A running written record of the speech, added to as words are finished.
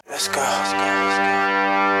Let's go. Let's go. Let's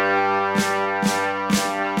go.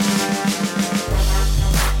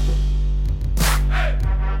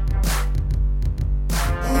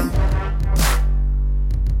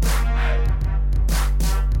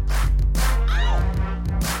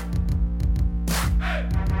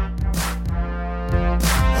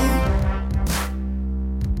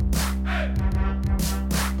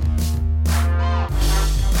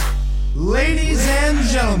 Ladies and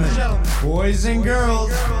gentlemen, boys and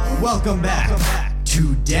girls, welcome back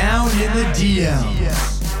to Down in the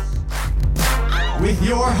DMs with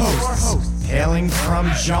your hosts, hailing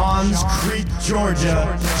from Johns Creek,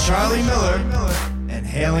 Georgia, Charlie Miller, and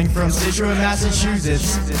hailing from Situate,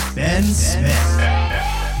 Massachusetts, Ben Smith.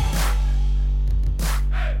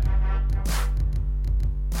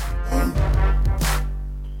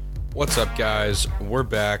 What's up, guys? We're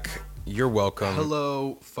back. You're welcome.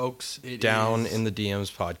 Hello, folks. Down in the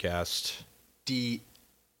DMs podcast. DND.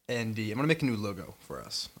 I'm going to make a new logo for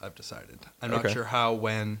us, I've decided. I'm not Okay. sure how,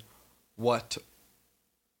 when, what,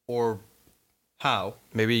 or how.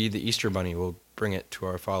 Maybe the Easter Bunny will bring it to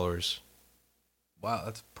our followers. Wow,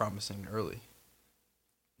 that's promising early.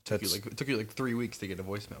 It took you like 3 weeks to get a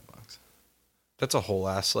voicemail box. That's a whole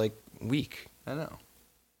ass, week. I know.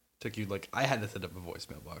 Took you I had to set up a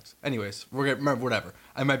voicemail box. Anyways, we're gonna whatever.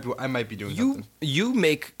 I might be doing something. You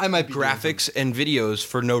make I might be doing graphics and videos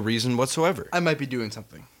for no reason whatsoever. I might be doing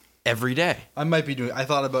something. Every day. I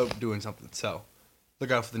thought about doing something. So,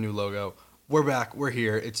 look out for the new logo. We're back. We're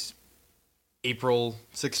here. It's April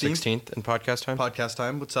 16th. 16th in podcast time. Podcast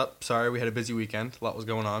time. What's up? Sorry, we had a busy weekend. A lot was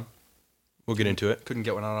going on. We'll get into it. Couldn't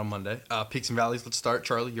get one out on Monday. Peaks and valleys. Let's start.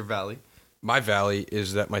 Charlie, your valley. My valley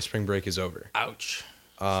is that my spring break is over. Ouch.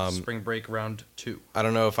 Spring break round 2. I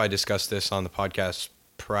don't know if I discussed this on the podcast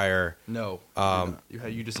prior. No.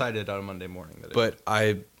 You decided on Monday morning that. But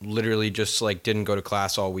I literally just didn't go to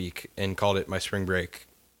class all week and called it my spring break,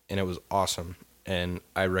 and it was awesome, and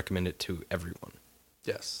I recommend it to everyone.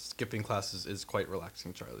 Yes, skipping classes is quite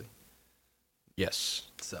relaxing, Charlie. Yes.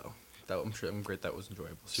 So I'm great. That was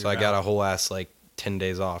enjoyable. So I got a whole ass 10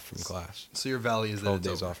 days off from class. So your valley is that 12 it's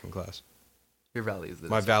days over. off from class. Your valley is that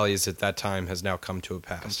My it's valley is at that time has now come to a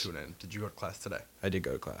come pass. to an end. Did you go to class today? I did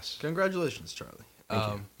go to class. Congratulations, Charlie.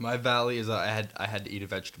 Thank you. My valley is I had to eat a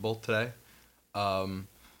vegetable today.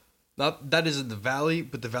 Not that isn't the valley,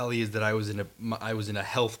 but the valley is that I was in a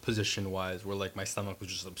health position wise where my stomach was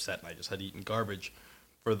just upset and I just had eaten garbage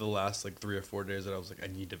for the last 3 or 4 days, and I was I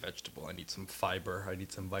need a vegetable. I need some fiber. I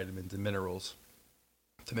need some vitamins and minerals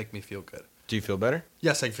to make me feel good. Do you feel better?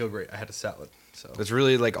 Yes, I feel great. I had a salad. So That's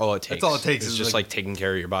really all it takes. That's all it takes It's is, just taking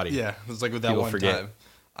care of your body. yeah, it was with that People one forget. time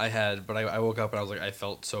I had, but I woke up and I was I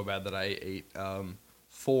felt so bad that I ate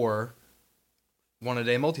 4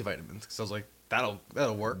 one-a-day multivitamins because I was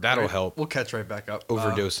that'll work. That'll right? help. We'll catch right back up.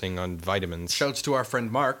 Overdosing on vitamins. Shouts to our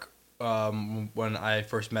friend Mark. When I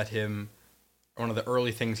first met him, one of the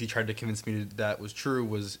early things he tried to convince me that was true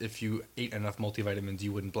was if you ate enough multivitamins,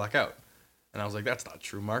 you wouldn't black out. And I was that's not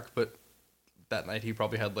true, Mark. But that night he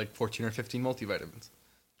probably had 14 or 15 multivitamins,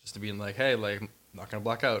 just to be hey, I'm not gonna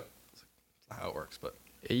black out. That's not how it works, but.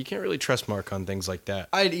 Yeah, you can't really trust Mark on things like that.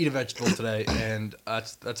 I had to eat a vegetable today, and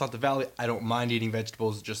that's not the valley. I don't mind eating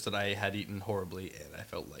vegetables, just that I had eaten horribly, and I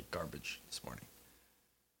felt like garbage this morning.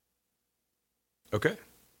 Okay.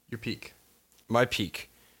 Your peak. My peak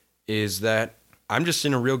is that I'm just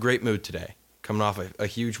in a real great mood today. Coming off a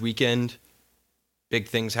huge weekend. Big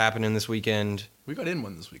things happening this weekend. We got in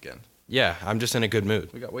one this weekend. Yeah, I'm just in a good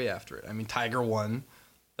mood. We got way after it. I mean, Tiger won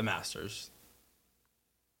the Masters.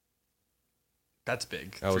 That's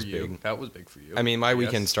big That for was you. big. That was big for you. I mean, my guess.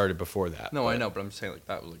 weekend started before that. No, but- I know, but I'm just saying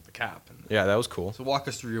that was the cap. And Yeah, that was cool. So walk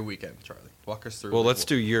us through your weekend, Charlie. Walk us through. Well, let's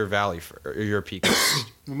do your valley or your peak.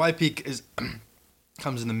 My peak is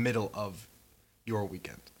comes in the middle of your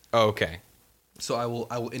weekend. Oh, okay. So I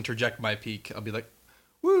will interject my peak. I'll be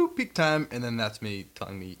 "Woo, peak time," and then that's me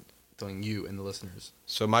telling you and the listeners.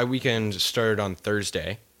 So my weekend started on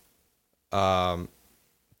Thursday.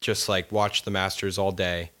 Just watched the Masters all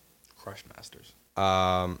day. Crush Masters.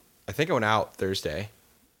 I think I went out Thursday.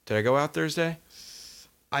 Did I go out Thursday?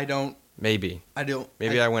 I don't. Maybe.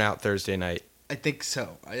 Maybe I went out Thursday night. I think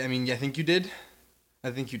so. I mean, I think you did. I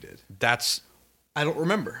think you did. That's I don't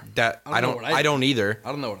remember. that. I don't know what I I did. don't either. I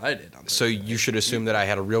don't know what I did. On So Thursday you night. should assume that I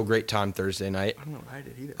had a real great time Thursday night. I don't know what I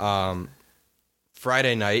did either.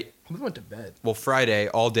 Friday night. We went to bed. Well, Friday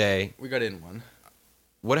all day. We got in one.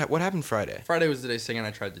 What happened Friday? Friday was the day singing.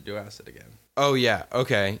 I tried to do acid again. Oh yeah.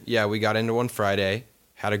 Okay. Yeah, we got into one Friday.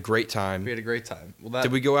 Had a great time. We had a great time. Well,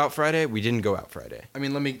 Did we go out Friday? We didn't go out Friday. I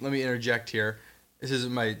mean, let me interject here. This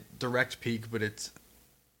isn't my direct peak, but it's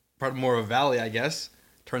part more of a valley, I guess.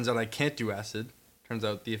 Turns out I can't do acid. Turns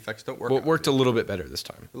out the effects don't work. Well, it worked a little bit better this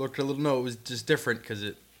time. It looked a little. No, it was just different because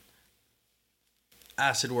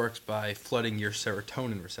acid works by flooding your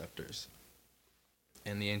serotonin receptors,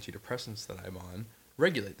 and the antidepressants that I'm on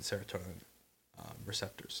regulate the serotonin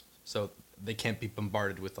receptors, so they can't be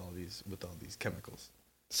bombarded with all these chemicals.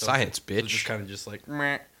 So Science, so it's bitch. just kind of just like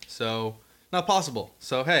meh. So not possible.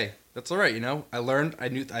 So hey, that's all right. You know, I learned.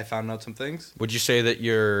 I found out some things. Would you say that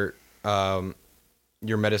your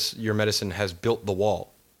medicine has built the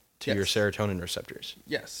wall to your Yes. serotonin receptors?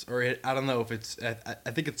 Yes, or I don't know if it's.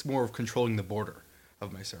 I think it's more of controlling the border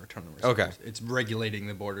of my serotonin receptors. Okay. It's regulating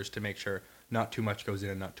the borders to make sure not too much goes in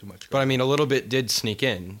and not too much goes But I out. mean, a little bit did sneak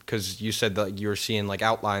in because you said that you were seeing like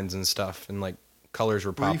outlines and stuff, and like colors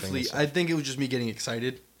were popping. Briefly, and stuff. I think it was just me getting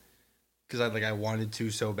excited because I wanted to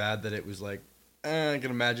so bad that it was like I can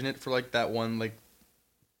imagine it for like that one like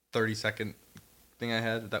 30-second thing I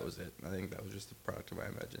had. That was it. I think that was just a product of my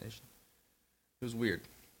imagination. It was weird.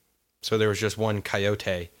 So there was just one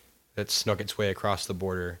coyote that snuck its way across the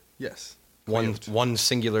border. Yes. One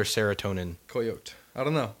singular serotonin. Coyote. I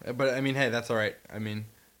don't know, but I mean, hey, that's all right. I mean,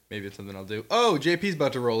 maybe it's something I'll do. Oh, JP's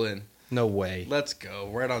about to roll in. No way. Let's go.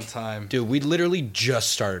 Right on time. Dude, we literally just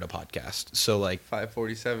started a podcast. So like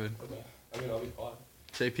 5:47. I mean, I'll be fine.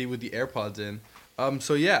 JP with the AirPods in.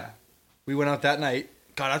 So yeah, we went out that night.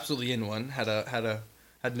 Got absolutely in one. Had an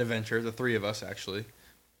adventure. The three of us actually.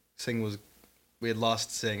 We had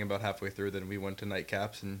lost Sing about halfway through. Then we went to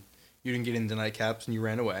nightcaps, and you didn't get into nightcaps, and you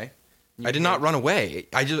ran away. I did not run away.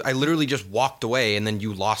 I literally just walked away, and then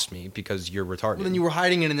you lost me because you're retarded. Well, then you were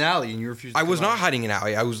hiding in an alley, and you refused. I to was come not out. hiding in an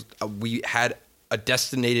alley. We had a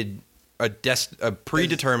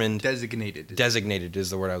predetermined designated is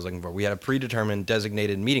the word I was looking for. We had a predetermined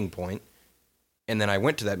designated meeting point, and then I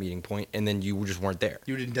went to that meeting point, and then you just weren't there.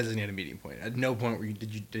 You didn't designate a meeting point. At no point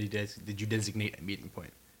did you designate a meeting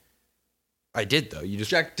point. I did though. You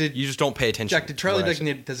just Jack, did- you just don't pay attention. Jack, did to Charlie what I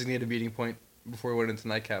said. designate a meeting point before we went into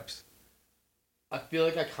nightcaps? I feel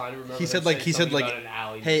like I kind of remember. He said them like saying something about an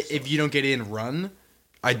alley hey, or if you don't get in, run.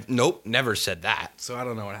 Nope, never said that. So I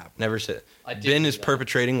don't know what happened. Never said. I did Ben do is that.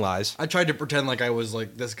 perpetrating lies. I tried to pretend like I was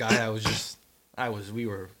like this guy. We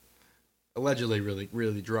were allegedly really,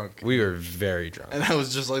 really drunk. We were very drunk. And I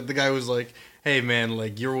was just like, the guy was like, hey man,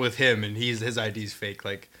 like you're with him and his ID's fake.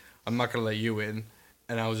 Like, I'm not going to let you in.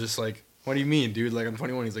 And I was just like, what do you mean, dude? Like, I'm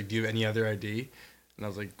 21. He's like, do you have any other ID? And I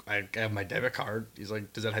was like, I have my debit card. He's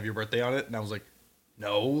like, does that have your birthday on it? And I was like,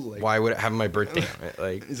 no. Like, Why would it have my birthday on it?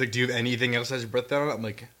 Like, He's like, do you have anything else that has your birthday on it? I'm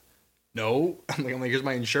like, no. I'm like, here's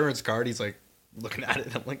my insurance card. He's like, looking at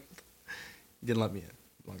it. I'm like, he didn't let me in.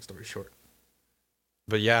 Long story short.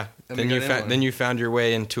 but yeah. And Then we you got in one. then you found your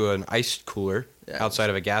way into an ice cooler Yeah, outside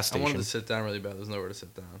of a gas I wanted station. to sit down really bad. There's nowhere to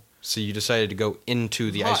sit down. So you decided to go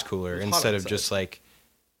into the It was ice hot. cooler It was hot instead of outside. just like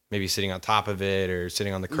maybe sitting on top of it or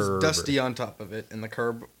sitting on the It was curb. dusty on top of it, and the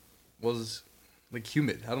curb was like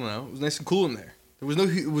humid. I don't know. It was nice and cool in there. It was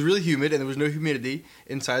really humid, and there was no humidity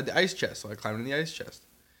inside the ice chest. So I climbed in the ice chest.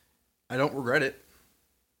 I don't regret it.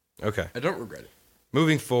 Okay. I don't regret it.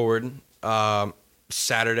 Moving forward,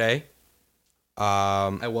 Saturday.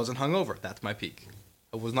 I wasn't hungover. That's my peak.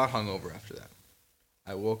 I was not hungover after that.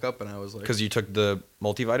 I woke up and I was like, Because you took the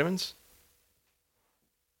multivitamins?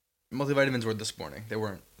 multivitamins were this morning. They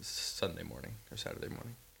weren't Sunday morning or Saturday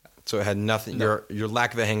morning. So it had nothing. No. Your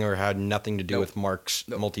lack of a hangover had nothing to do Nope. with Mark's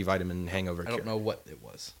Nope. multivitamin hangover I cure. don't know what it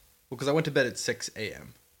was. Well, because I went to bed at 6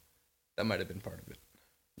 a.m. That might have been part of it.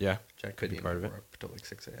 Yeah. Jack Could be Pitney part of were it. up until like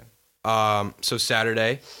 6 a.m. So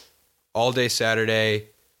Saturday, all day Saturday,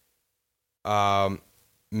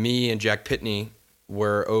 me and Jack Pitney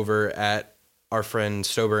were over at our friend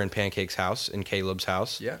Sober and Pancake's house in Caleb's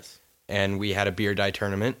house. Yes. And we had a beer dye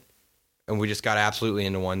tournament, and we just got absolutely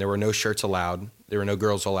into one. There were no shirts allowed. There were no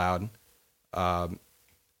girls allowed.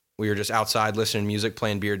 We were just outside listening to music,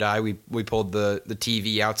 playing beer dye. We pulled the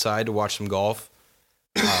TV outside to watch some golf.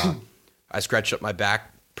 I scratched up my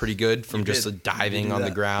back pretty good from You just did. diving You do on the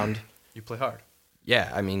that. ground. You play hard. Yeah,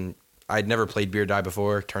 I mean, I'd never played beer dye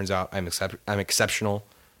before. Turns out I'm exceptional.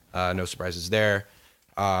 No surprises there.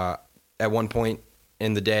 At one point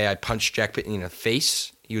in the day, I punched Jack Pitney in the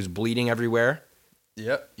face. He was bleeding everywhere.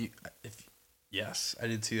 Yep. Yes, I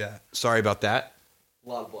did see that. Sorry about that. A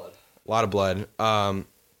lot of blood. A lot of blood.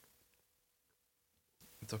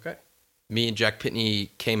 It's okay. Me and Jack Pitney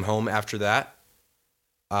came home after that.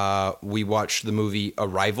 We watched the movie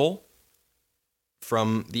Arrival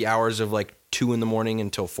from the hours of like 2 a.m.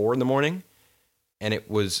 until 4 a.m. And it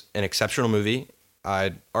was an exceptional movie.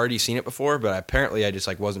 I'd already seen it before, but apparently I just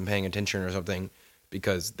like wasn't paying attention or something,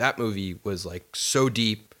 because that movie was like so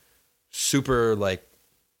deep, super like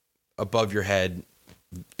above your head,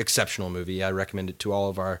 exceptional movie. I recommend it to all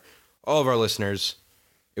of our listeners.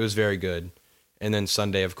 It was very good. And then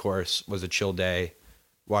Sunday, of course, was a chill day.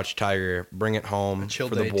 Watch Tiger, bring it home chill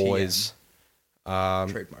for the day, boys.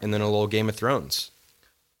 Trademark. And then a little Game of Thrones.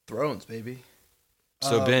 Thrones, baby.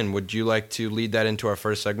 So Ben, would you like to lead that into our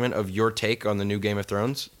first segment of your take on the new Game of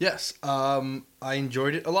Thrones? Yes. I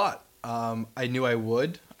enjoyed it a lot. I knew I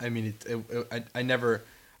would. I mean, I never.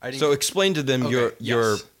 I didn't. So explain to them Okay,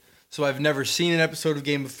 your yes. So I've never seen an episode of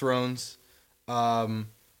Game of Thrones,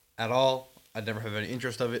 at all. I never have any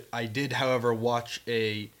interest of it. I did, however, watch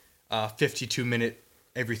a 52-minute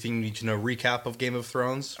everything you need to know recap of Game of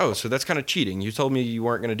Thrones. Oh, so that's kind of cheating. You told me you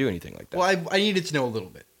weren't going to do anything like that. Well, I needed to know a little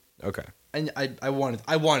bit. Okay. And I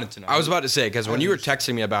wanted to know. I was about to say, because when you were understand.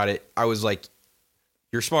 texting me about it, I was like,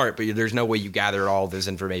 you're smart, but there's no way you gathered all this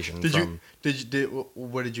information What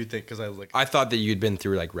did you think? Because I was like, I thought that you'd been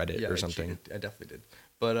through like Reddit yeah, or something. I definitely did.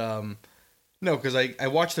 But no, because I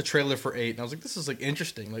watched the trailer for 8 and I was like, this is like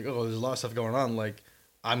interesting. Like, oh, there's a lot of stuff going on. Like,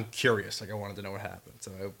 I'm curious. Like, I wanted to know what happened,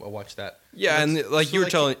 so I watched that. Yeah, and like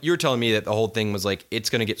so, you were telling me that the whole thing was like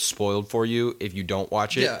it's gonna get spoiled for you if you don't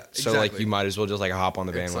watch it. Yeah, So like exactly. you might as well just like hop on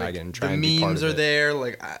the It's bandwagon like, and try the and be part memes of are it. there.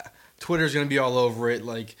 Like, Twitter's gonna be all over it.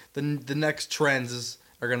 Like, the next trends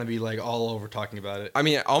are gonna be like all over talking about it. I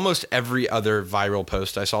mean, almost every other viral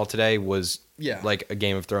post I saw today was Yeah. like a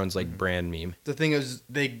Game of Thrones like brand meme. The thing is,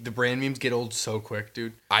 the brand memes get old so quick,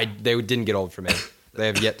 dude. They didn't get old for me. They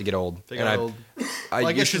have yet to get old. They got old. Well, I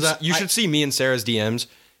you guess should 'cause you should see me and Sarah's DMs.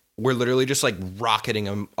 We're literally just like rocketing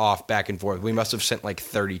them off back and forth. We must have sent like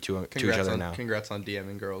 30 to each other now. Congrats on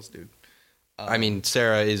DMing girls, dude. I mean,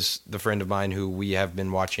 Sarah is the friend of mine who we have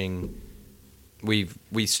been watching. We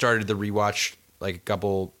started the rewatch like a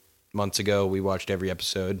couple months ago. We watched every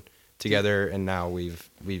episode together, and now we've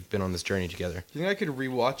been on this journey together. Do you think I could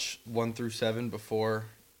rewatch 1 through 7 before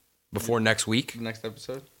Before next week, the next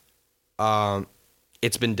episode?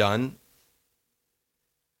 it's been done.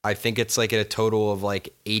 I think it's like at a total of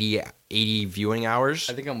like 80 viewing hours.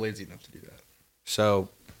 I think I'm lazy enough to do that. So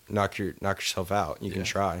knock yourself out. You can Yeah.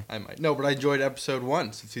 try. I might. No, but I enjoyed episode 1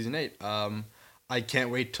 of season 8. I can't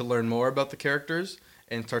wait to learn more about the characters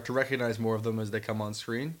and start to recognize more of them as they come on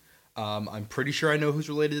screen. I'm pretty sure I know who's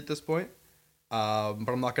related at this point, but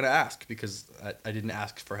I'm not going to ask because I didn't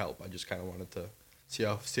ask for help. I just kind of wanted to see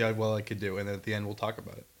how well I could do, and then at the end we'll talk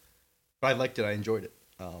about it. But I liked it. I enjoyed it.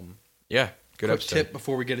 Yeah, good Quick episode. tip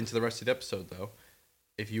before we get into the rest of the episode, though.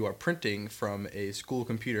 If you are printing from a school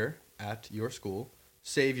computer at your school,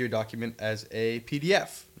 save your document as a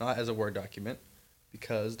PDF, not as a Word document,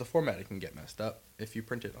 because the formatting can get messed up if you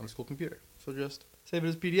print it on a school computer. So just save it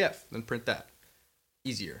as PDF, then print that.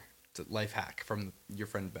 Easier. It's a life hack from your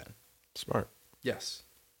friend Ben. Smart. Yes.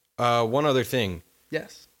 One other thing.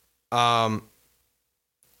 Yes.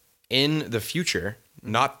 In the future,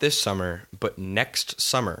 not this summer, but next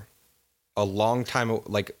summer, a long time,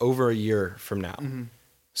 like over a year from now,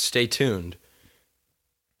 stay tuned.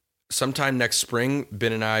 Sometime next spring,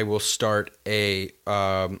 Ben and I will start a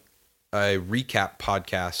recap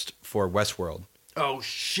podcast for Westworld, Oh,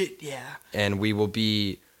 shit, yeah. and we will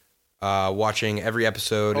be watching every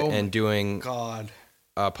episode Oh and doing God.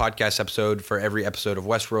 a podcast episode for every episode of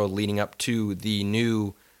Westworld leading up to the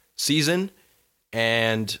new season,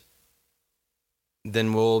 and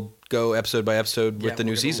then we'll go episode by episode with the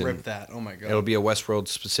new season. Rip that. Oh, my God. It'll be a Westworld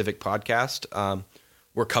specific podcast.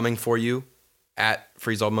 We're coming for you at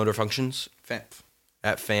Freeze All Motor Functions, Famp.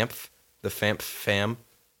 at FAMF, the FAMF fam.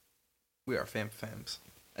 We are fams.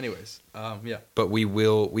 Anyways, yeah. But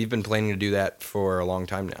we've been planning to do that for a long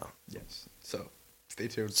time now. Yes. So, stay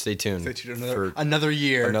tuned. Stay tuned. Stay tuned for- another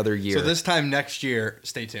year. another year. So this time next year,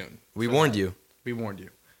 stay tuned. We for warned that. you. We warned you.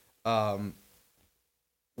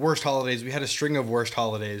 Worst holidays. We had a string of worst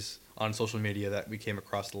holidays on social media that we came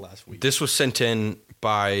across the last week. This was sent in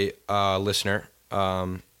by a listener.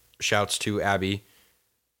 Shouts to Abby.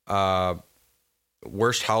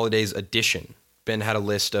 Worst holidays edition. Ben had a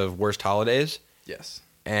list of worst holidays, Yes.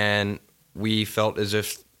 and we felt as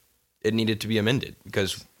if it needed to be amended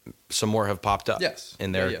because some more have popped up. Yes.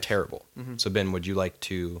 And they're Yeah, yes. terrible. Mhm. So, Ben, would you like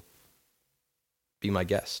to be my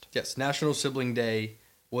guest? Yes. National Sibling Day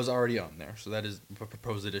was already on there. So that is a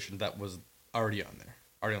proposed edition that was already on there.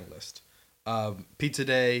 Already on the list. Pizza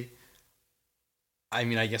Day. I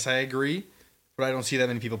mean, I guess I agree, but I don't see that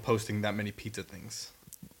many people posting that many pizza things.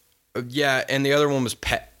 Yeah, and the other one was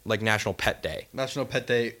National Pet Day. National Pet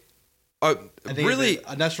Day. Uh, I think really,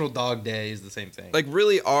 a National Dog Day is the same thing.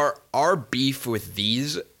 really, our beef with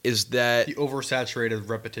these is that the oversaturated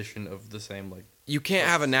repetition of the same, like, you can't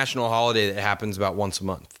have a national holiday that happens about once a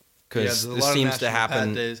month because there's a this lot of seems to National Pet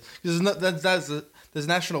happen. Days. 'Cause there's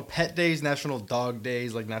National Pet Days, National Dog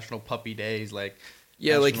Days, like National Puppy Days, like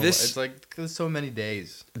Yeah, like national- this. It's like there's so many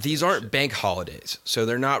days. These aren't bank holidays, so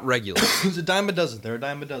they're not regular. It's a dime a dozen. They're a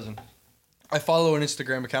dime a dozen. I follow an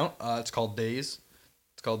Instagram account. It's called Days.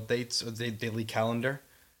 It's called Dates. It's a daily calendar.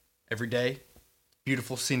 Every day,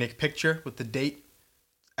 beautiful scenic picture with the date.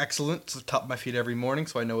 Excellent. It's the top of my feed every morning,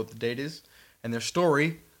 so I know what the date is. And their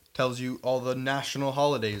story tells you all the national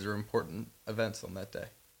holidays or important events on that day.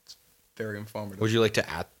 It's very informative. Would you like to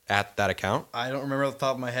at that account? I don't remember off the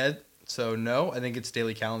top of my head, so no. I think it's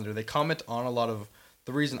daily calendar. They comment on a lot of.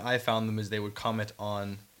 The reason I found them is they would comment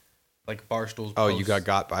on, like Barstool's. Oh, posts. you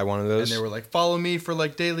got by one of those? And they were like, follow me for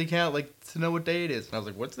like daily count, like to know what day it is. And I was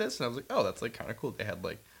like, what's this? And I was like, oh, that's like kind of cool. They had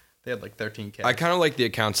like 13K. I kind of like the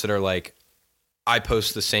accounts that are like, I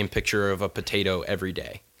post the same picture of a potato every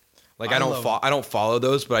day. Like I don't follow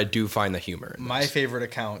those, but I do find the humor. In My those. favorite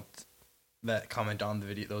account that comment on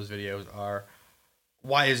those videos are,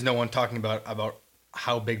 why is no one talking about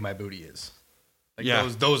how big my booty is? Like Yeah.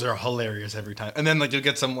 those are hilarious every time. And then like you'll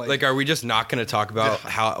get some like Are we just not going to talk about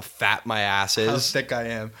how fat my ass how is? thick I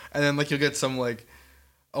am. And then like you'll get some like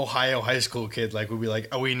Ohio high school kid like will be like,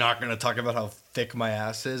 are we not going to talk about how thick my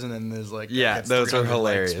ass is? And then there's like Yeah, gets those are 300 likes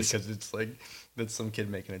hilarious. because it's like that's some kid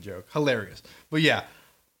making a joke. Hilarious. But yeah,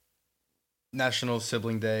 National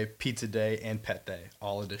Sibling Day, Pizza Day, and Pet Day,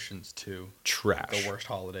 all additions to Trash. the worst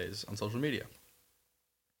holidays on social media.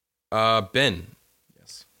 Ben,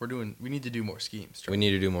 Yes, we need to do more schemes. we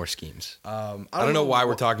need to do more schemes. I I don't know why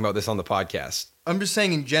we're talking about this on the podcast. I'm just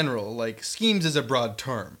saying in general, like schemes is a broad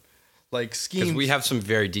term. Like schemes, Because we have some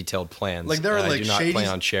very detailed plans. Like, there are, and I like, do not shady- plan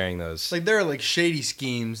on sharing those. like there are like shady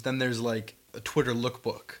schemes. Then there's like a Twitter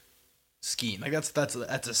lookbook scheme. Like that's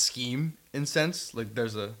a scheme in sense. Like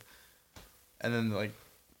there's a, and then like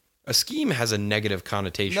A scheme has a negative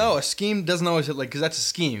connotation. no, a scheme doesn't always hit like because that's a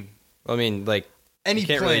scheme. I mean, like, Any you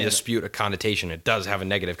can't plan, really dispute a connotation. It does have a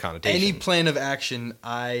negative connotation. any plan of action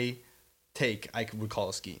I take, would call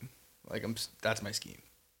a scheme. Like that's my scheme.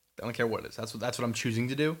 I don't care what it is. That's what I'm choosing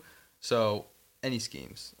to do. So any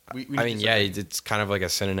schemes. We I need mean, to yeah, start- it's kind of like a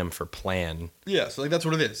synonym for plan. yeah. So like that's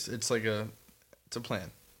what it is. It's like it's a plan.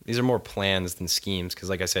 These are more plans than schemes because,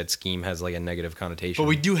 like I said, scheme has like a negative connotation. But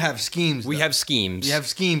we do have schemes. we though. have schemes. We have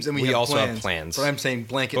schemes and we have also plans, have plans. But I'm saying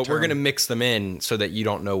blanket but we're term. gonna mix them in so that you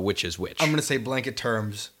don't know which is which. I'm going to say blanket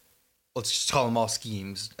terms. Let's just call them all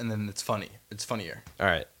schemes, and then it's funny. It's funnier. All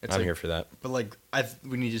right, It's I'm like- here for that. But like,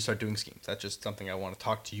 we need to start doing schemes. That's just something I want to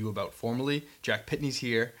talk to you about formally. Jack Pitney's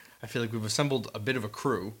here. I feel like we've assembled a bit of a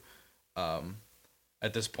crew,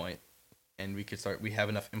 at this point, and we could start. We have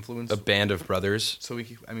enough influence, A band of brothers, so we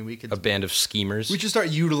could. a band of schemers. We should start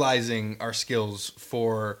utilizing our skills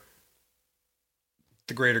for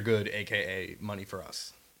the greater good, aka money for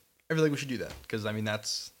us. I feel like we should do that because I mean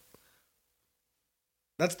that's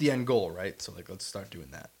the end goal, right? So like, let's start doing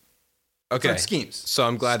that. Okay, Start schemes. so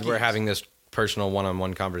I'm glad we're Schemes. having this personal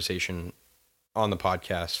one-on-one conversation on the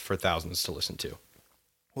podcast for thousands to listen to.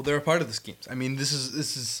 Well, they're a part of the schemes. I mean, this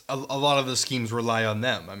is a lot of the schemes rely on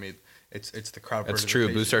them. I mean, it's the crowd. That's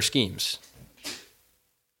true. Boost our schemes.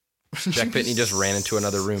 Jack Pitney just ran into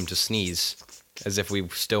another room to sneeze, as if we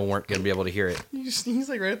still weren't going to be able to hear it. You sneeze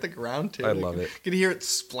like right at the ground too. I love it. I could hear it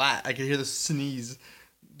splat. I could hear the sneeze,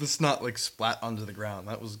 the snot like splat onto the ground.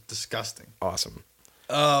 That was disgusting. Awesome.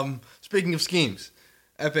 Speaking of schemes,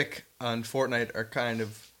 Epic and Fortnite are kind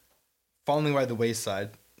of falling by the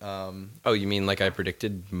wayside. Oh, you mean like I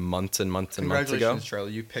predicted months and months and months ago? Congratulations,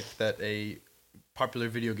 Charlie. You picked that a popular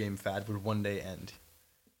video game fad would one day end.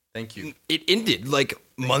 Thank you. It ended like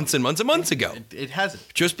months and months and months ago. It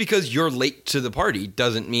hasn't. Just because you're late to the party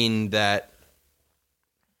doesn't mean that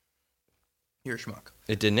You're a schmuck.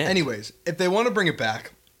 it didn't end. Anyways, if they want to bring it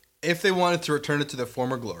back, if they wanted to return it to their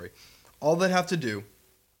former glory, all they'd have to do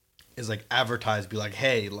is like advertise, be like,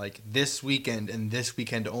 hey, like this weekend and this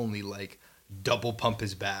weekend only, like Double Pump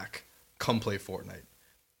is back. Come play Fortnite.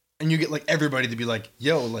 And you get like everybody to be like,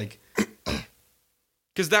 yo, like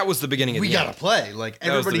Because that was the beginning of we the gotta end. play. Like That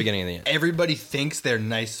was the everybody, beginning of the end. Everybody thinks they're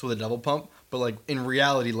nice with a double pump, but like in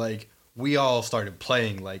reality, like we all started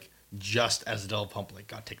playing like just as the double pump like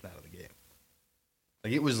got taken out of the game.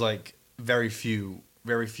 Like it was like very few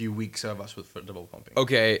weeks of us with double pumping.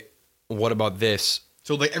 Okay, what about this?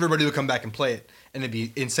 So like everybody would come back and play it, and it'd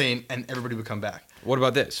be insane, and everybody would come back. What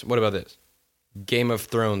about this? What about this? Game of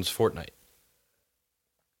Thrones Fortnite.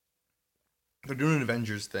 They're doing an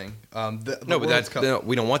Avengers thing. The No, but World that's Cup- no,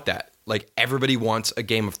 we don't want that. Like everybody wants a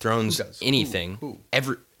Game of Thrones Who does? anything. Who?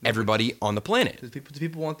 Everybody on the planet. Do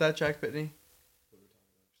people want that, Jack Pitney?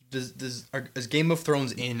 Is Game of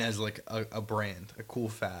Thrones in as like a brand, a cool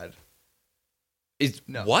fad? Is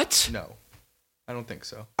No. what? No. I don't think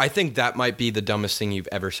so. I think that might be the dumbest thing you've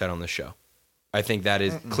ever said on this show. I think that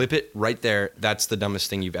is clip it right there. That's the dumbest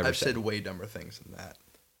thing you've ever I've said. said way dumber things than that.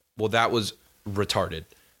 Well, that was retarded.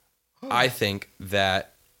 I think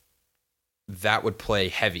that would play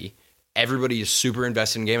heavy. Everybody is super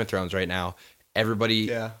invested in Game of Thrones right now. Everybody,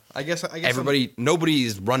 Yeah, I guess nobody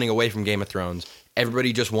is running away from Game of Thrones.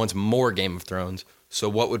 Everybody just wants more Game of Thrones. So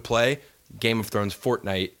what would play? Game of Thrones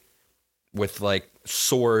Fortnite with like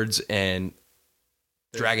swords and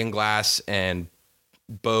dragon glass and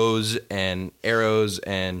bows and arrows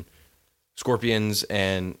and scorpions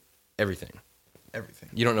and everything. everything.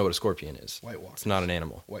 You don't know what a scorpion is. White Walkers. It's not an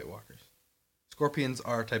animal. White Walkers. Scorpions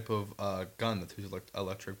are a type of gun that uses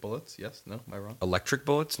electric bullets. Yes? No? Am I wrong? Electric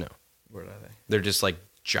bullets? No. What are they? They're just like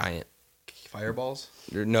giant. Fireballs?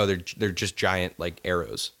 They're just giant like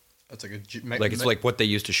arrows. It's like It's like what they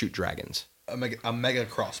use to shoot dragons. a mega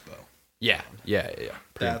crossbow. Yeah. Pretty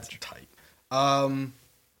That's much. tight.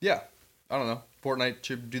 Yeah. I don't know. Fortnite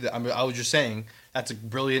should do that. I mean, I was just saying that's a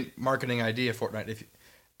brilliant marketing idea. Fortnite,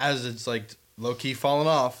 as it's like low key falling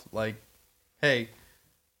off. Like, hey,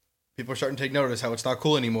 people are starting to take notice how it's not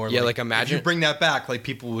cool anymore. Yeah, like imagine if you bring that back. Like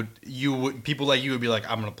people like you would be like,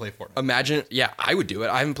 I'm gonna play Fortnite. Imagine, yeah, I would do it.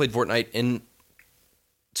 I haven't played Fortnite in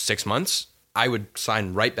 6 months. I would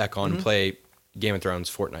sign right back on and play Game of Thrones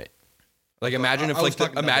Fortnite. Like imagine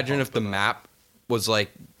if the map was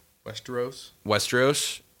like Westeros.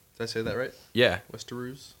 Westeros. Did I say that right? Yeah.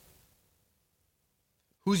 Westeros.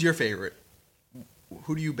 Who's your favorite?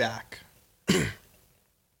 Who do you back? Who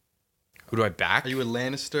do I back? Are you a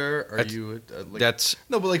Lannister? Are That's- you like, That's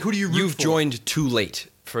no? But like, who do you root you've for? joined too late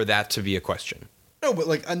for that to be a question. No, but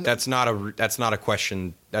like, That's not a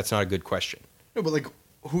question. That's not a good question. no, but like,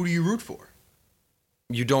 who do you root for?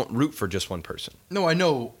 You don't root for just one person. No, I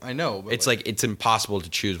know. But It's like it's impossible to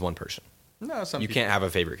choose one person. no, some You people, can't have a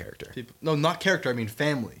favorite character. people. No, not character. I mean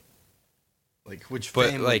family. Like which?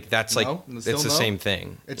 But family? like that's like No? it's Still the no? same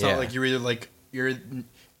thing. It's Yeah. not like you're either like you're.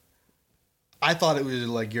 I thought it was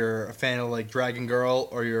like you're a fan of like Dragon Girl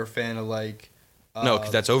or you're a fan of like. No,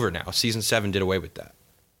 because that's over now. Season 7 did away with that.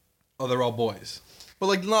 Oh, they're all boys. But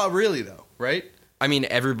like, not really though, right? I mean,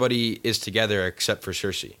 everybody is together except for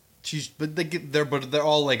Cersei. They're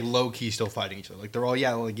all like low key still fighting each other. Like they're all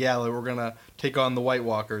like we're gonna take on the White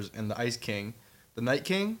Walkers and the Ice King, the Night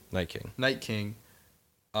King. Night King.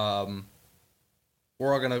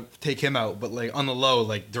 We're all gonna take him out, but like on the low,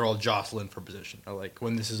 like they're all jostling for position. Or like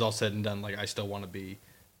when this is all said and done, like I still want to be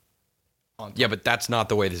on top. Yeah, but that's not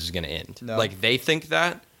the way this is going to end. No. Like they think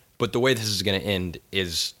that, but the way this is going to end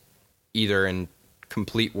is either in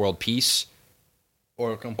complete world peace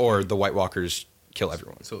or or the White Walkers kill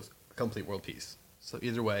everyone. so complete world peace. So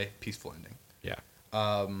either way, peaceful ending.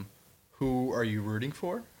 Yeah. Who are you rooting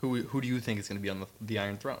for? Who do you think is going to be on the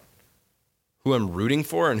Iron Throne? Who I'm rooting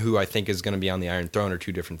for and who I think is going to be on the Iron Throne are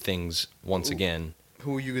two different things once again.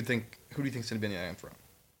 Who do you think is going to be on the Iron Throne?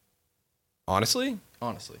 Honestly,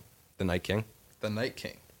 Honestly, the Night King. the Night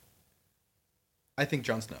King. I think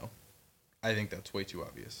Jon Snow. I think that's way too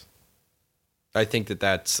obvious. I think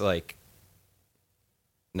that's like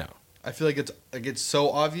no. I feel like it's so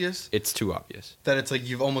obvious It's too obvious. that it's like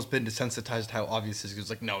you've almost been desensitized to how obvious it is. It's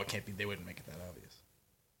like, no, it can't be. They wouldn't make it that obvious.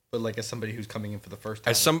 But like as somebody who's coming in for the first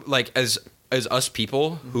time, As us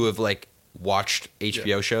people who have like watched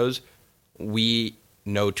HBO shows, we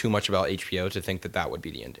know too much about HBO to think that would be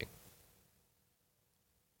the ending.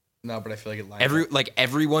 no, but I feel like it lines up.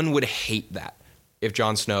 Everyone would hate that if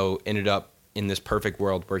Jon Snow ended up in this perfect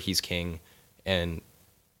world where he's king and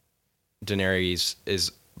Daenerys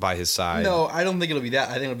is by his side. No, I don't think it'll be that.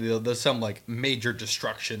 I think it'll be there's some like major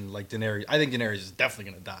destruction, like Daenerys. I think Daenerys is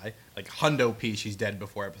definitely gonna die. Like Hundo P, she's dead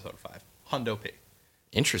before episode 5. Hundo P.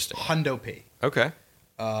 Interesting. Hundo P. Okay.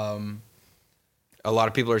 A lot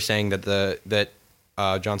of people are saying that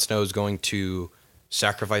Jon Snow is going to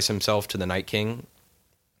sacrifice himself to the Night King.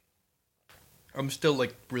 I'm still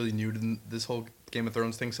like really new to this whole Game of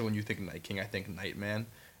Thrones thing. So when you think Night King, I think Nightman,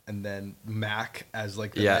 and then Mac as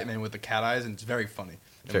like the Nightman with the cat eyes, and it's very funny.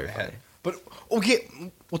 in Very my funny. head. But okay,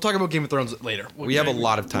 we'll talk about Game of Thrones later. We have a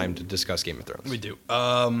lot of time to discuss Game of Thrones. We do.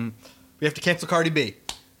 We have to cancel Cardi B.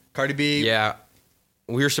 Cardi B. Yeah,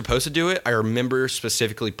 we were supposed to do it. I remember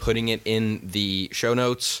specifically putting it in the show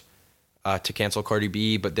notes to cancel Cardi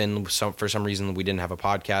B, but then for some reason we didn't have a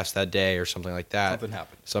podcast that day or something like that. Something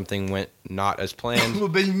happened. Something went not as planned.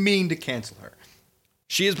 We've been mean to cancel her.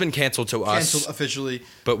 She has been canceled to us, Canceled officially.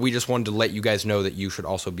 but we just wanted to let you guys know that you should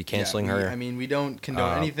also be canceling Yeah, her. I mean, we don't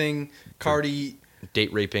condone anything. Cardi,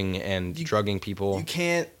 Date raping and drugging people. you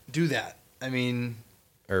can't do that. I mean,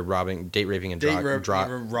 or robbing, date raping, and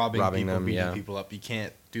robbing robbing people, them. beating Yeah. people up. You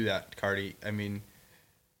can't do that, Cardi. I mean,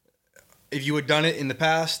 if you had done it in the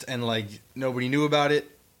past and like nobody knew about it,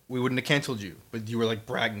 we wouldn't have canceled you. But you were like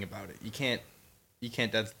bragging about it. You can't.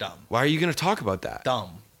 That's dumb. Why are you gonna talk about that?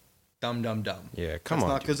 Dumb. Yeah, come That's on.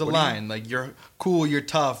 not dude. because of What are you- line. Like you're cool, you're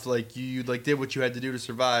tough. Like you like did what you had to do to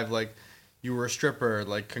survive. Like you were a stripper.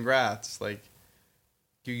 Like congrats. Like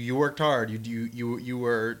you worked hard. You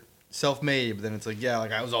were self-made. But then it's like yeah,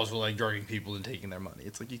 like I was also like drugging people and taking their money.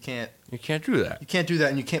 It's like you can't You can't do that. do that,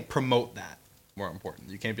 and you can't promote that. More important,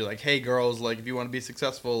 you can't be like, hey girls, like if you want to be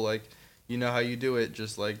successful, like you know how you do it.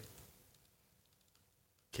 Just like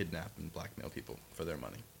kidnap and blackmail people for their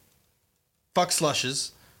money. Fuck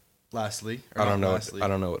slushes. Lastly, or I don't not know. lastly, I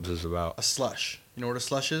don't know what this is about. a slush. You know what a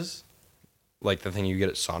slush is? Like the thing you get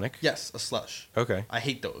at Sonic. Yes, a slush. Okay. I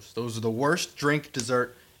hate those. Those are the worst. Drink,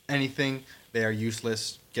 dessert, anything. They are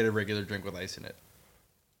useless. Get a regular drink with ice in it.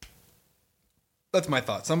 That's my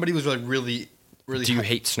thought. Somebody was like really. Do you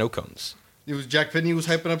hate snow cones? It was Jack Pitney was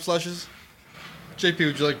hyping up slushes. JP,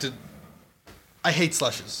 would you like to? I hate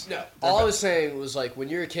slushes. No, all I was saying was like when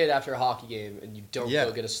you're a kid after a hockey game and you don't Yeah.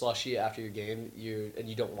 go get a slushie after your game, you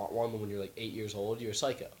don't want one when you're like 8 years old, you're a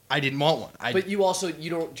psycho. I didn't want one. But you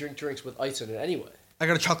don't drink drinks with ice in it anyway. I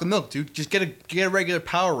got a chocolate milk, dude. Just get a regular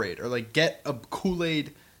Powerade or like get a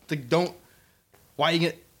Kool-Aid. Like don't. Why you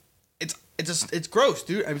get? It's gross,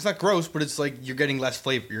 dude. I mean, it's not gross, but it's like you're getting less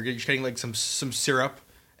flavor. You're getting like some syrup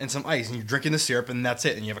and some ice, and you're drinking the syrup, and that's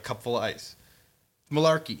it. And you have a cup full of ice.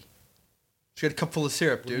 Malarkey. She had a cup full of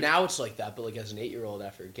syrup, dude. Now it's like that, but like as an 8-year-old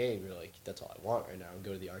after a game, you're like, that's all I want right now, and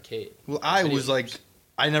go to the arcade. Well, I Video was like, games.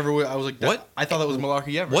 I was like, What? I thought that was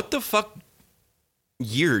malarkey ever. What the fuck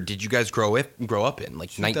year did you guys grow up in? Like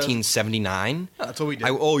 2000. 1979? Yeah, that's what we did.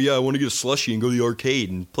 I want to get a slushie and go to the arcade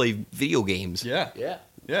and play video games. yeah, Yeah.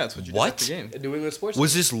 that's what you What? did after the game. New England sports.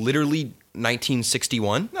 Was this literally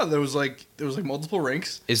 1961? No, there was like multiple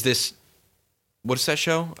rinks. Is this what's that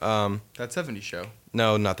show? That 70s show,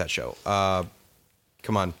 No, not that show.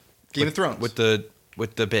 Come on. Game of Thrones, With the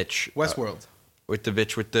bitch. Westworld, With the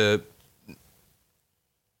bitch with the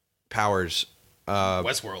powers.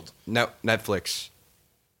 Westworld. No, Netflix.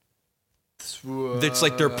 It's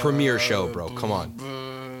like their premiere show, bro. Come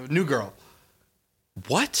on. New Girl.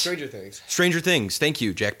 What? Stranger Things. Stranger Things. Thank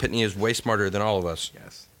you. Jack Pitney is way smarter than all of us.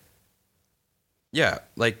 Yes. Yeah.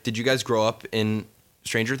 Like, did you guys grow up in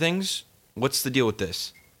Stranger Things? What's the deal with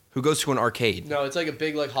this? Who goes to an arcade? No, it's like a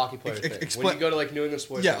big like hockey player thing. When explain- you go to like New England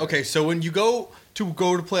sports. Yeah. Center. Okay. So when you go to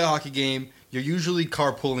play a hockey game, you're usually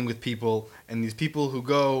carpooling with people, and these people who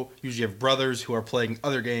go usually have brothers who are playing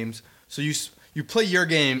other games. So you play your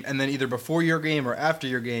game, and then either before your game or after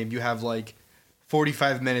your game, you have like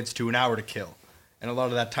 45 minutes to an hour to kill, and a lot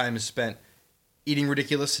of that time is spent eating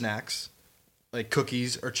ridiculous snacks, like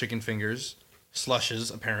cookies or chicken fingers,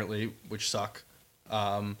 slushes apparently, which suck,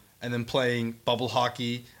 and then playing bubble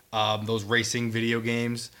hockey, those racing video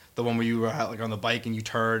games, the one where you were like on the bike and you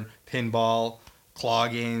turn, pinball, claw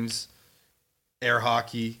games, air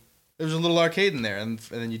hockey. There's a little arcade in there, and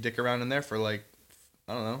then you dick around in there for like,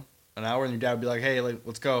 I don't know, an hour, and your dad would be like, hey, like,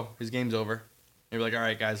 let's go, his game's over. And you'd be like, all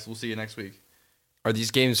right, guys, we'll see you next week. Are these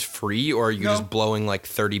games free, or are you No. just blowing like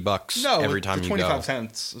 $30 No, every with time the you 25 go?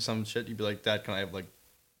 cents or some shit, you'd be like, Dad, can I have like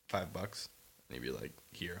 $5? And he'd be like,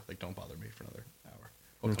 here, like, don't bother me for another hour.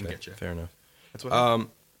 We'll come Okay, get you. fair enough. That's what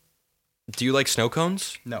Do you like snow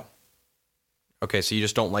cones? No. Okay, so you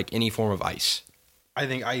just don't like any form of ice. I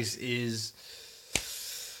think ice is.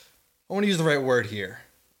 I want to use the right word here.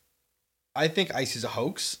 I think ice is a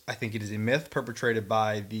hoax. I think it is a myth perpetrated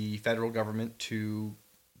by the federal government to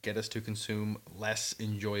get us to consume less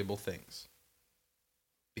enjoyable things.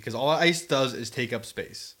 Because all ice does is take up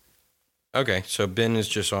space. Okay, so Ben is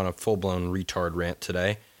just on a full-blown retard rant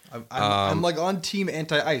today. I'm like on team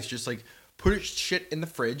anti-ice. Just like put it shit in the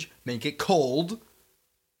fridge, make it cold,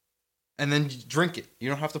 and then drink it. You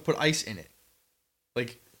don't have to put ice in it.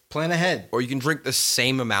 Like plan ahead. Or you can drink the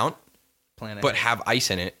same amount, Plan ahead. but have ice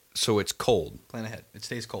in it, so it's cold. Plan ahead. It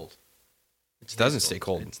stays cold. It doesn't stay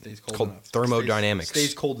cold. It stays It's cold called enough. thermodynamics.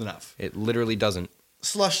 Stays cold enough. It literally doesn't.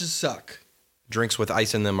 Slushes suck. Drinks with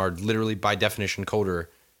ice in them are literally, by definition, colder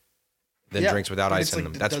than Yeah, drinks without but ice it's in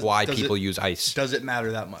like, them. That's does- why does people it- use ice. Does it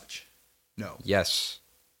matter that much? No. Yes.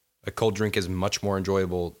 A cold drink is much more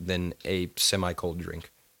enjoyable than a semi-cold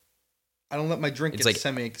drink. I don't let my drink It's get like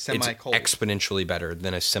semi It's cold. exponentially better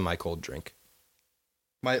than a semi-cold drink.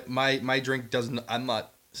 My drink doesn't. I'm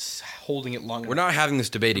not holding it long. We're not having this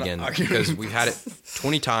debate We're again not arguing. because we've had it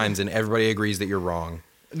 20 times and everybody agrees that you're wrong.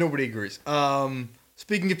 Nobody agrees.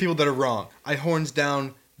 Speaking of people that are wrong, I horns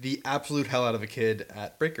down the absolute hell out of a kid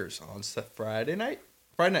at Breakers on Friday night.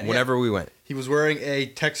 Friday night. Whenever we went. He was wearing a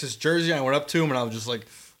Texas jersey. I went up to him and I was just like,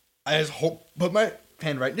 put my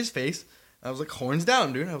hand right in his face. I was like, horns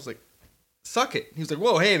down, dude. I was like, suck it. He was like,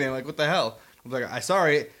 whoa, hey, man, like, what the hell? I was like,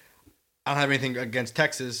 sorry, I don't have anything against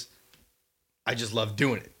Texas. I just love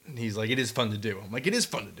doing it. And he's like, it is fun to do. I'm like, it is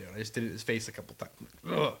fun to do. And I just did it in his face a couple times.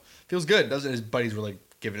 I'm like, ugh. Feels good, doesn't it? His buddies were like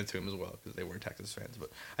giving it to him as well because they weren't Texas fans. But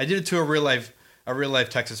I did it to a real life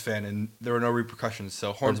Texas fan, and there were no repercussions.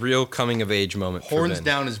 So A real coming of age moment. horns for Ben.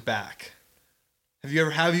 down is back. Have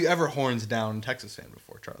you ever horns down a Texas fan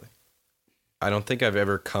before, Charlie? I don't think I've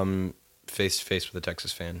ever come face to face with a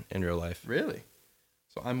Texas fan in real life. Really?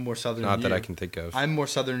 So I'm more southern. Not than that you. I can think of. I'm more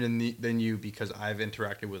southern than you because I've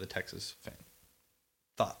interacted with a Texas fan.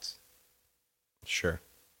 Thoughts? Sure.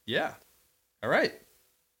 Yeah. All right.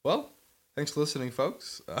 Well, thanks for listening,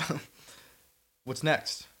 folks. What's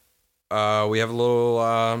next? We have a little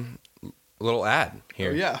ad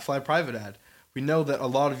here. Oh, yeah, a Fly Private ad. We know that a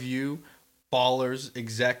lot of you ballers,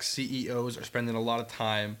 execs, CEOs are spending a lot of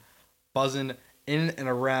time buzzing in and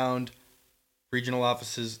around regional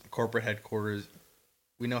offices, corporate headquarters.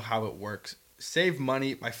 We know how it works. Save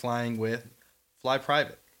money by flying with Fly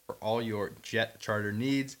Private for all your jet charter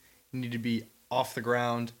needs. You need to be off the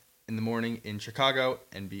ground in the morning in Chicago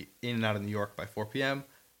and be in and out of New York by 4 p.m.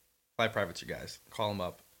 Fly Private's your guys. Call them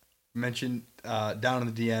up. Mention down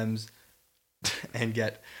in the DMs and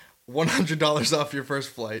get $100 off your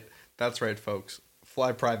first flight. That's right, folks.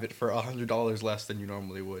 Fly Private for $100 less than you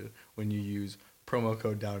normally would when you use promo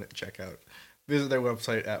code down at checkout. Visit their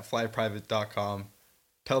website at flyprivate.com.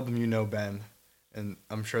 Tell them you know Ben, and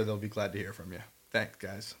I'm sure they'll be glad to hear from you. Thanks,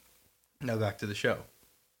 guys. Now back to the show.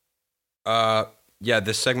 Yeah,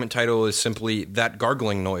 this segment title is simply that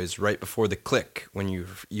gargling noise right before the click when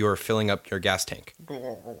you're filling up your gas tank.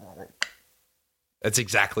 That's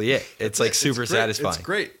exactly it. It's like super great. satisfying. It's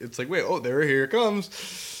great. It's like, wait, here it comes.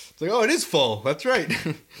 It's like, oh, it is full. That's right.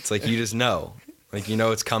 It's like you just know. Like you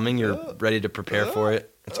know it's coming. You're ready to prepare for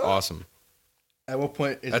it. It's awesome. At what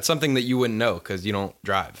point is That's something that you wouldn't know because you don't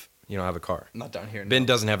drive. You don't have a car. not down here? Ben no.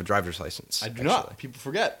 doesn't have a driver's license. I do actually. not. People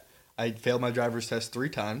forget. I failed my driver's test 3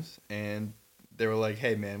 times, and they were like,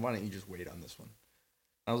 hey, man, why don't you just wait on this one?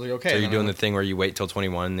 I was like, okay. So And you're then doing the thing where you wait till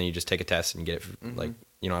 21 and then you just take a test and get it. Like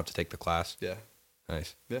you don't have to take the class. Yeah.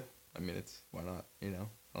 Nice. Yeah. I mean, why not? I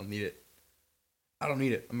don't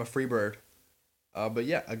need it. I'm a free bird. But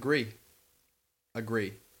yeah, agree.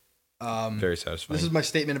 Very satisfying. This is my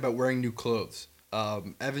statement about wearing new clothes.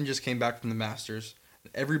 Evan just came back from the Masters.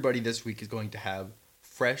 Everybody this week is going to have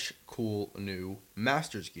fresh, cool, new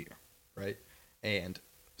Masters gear, right? And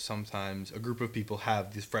sometimes a group of people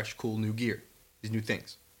have this fresh, cool, new gear, these new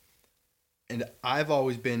things. And I've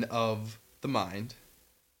always been of the mind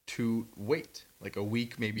to wait, like a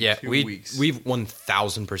week, maybe 2 weeks. We've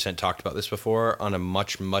 1000% talked about this before on a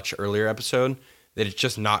much, much earlier episode, that it's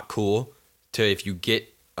just not cool to, if you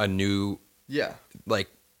get a new Yeah. like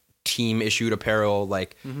team issued apparel,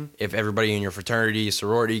 like if everybody in your fraternity,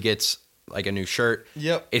 sorority gets like a new shirt,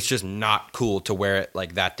 Yep. it's just not cool to wear it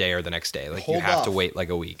like that day or the next day. Like you Hold have to off. wait like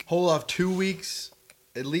a week. Hold off 2 weeks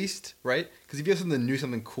at least, right? Because if you have something new,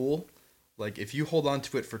 something cool, like if you hold on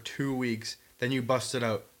to it for 2 weeks, then you bust it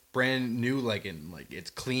out brand new, like it's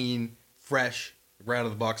clean, fresh, right out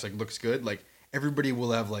of the box, like looks good. Like everybody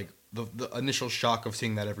will have like the initial shock of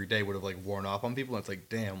seeing that every day would have like worn off on people. And it's like,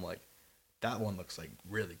 damn, like that one looks like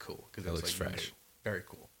really cool because It it's looks like fresh. new. Very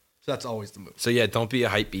cool. So that's always the move. So yeah, don't be a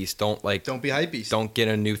hype beast. Don't Don't be hypebeast. don't get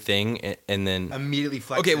a new thing and then immediately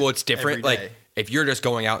flex. okay, it well it's different. every Like day. if you're just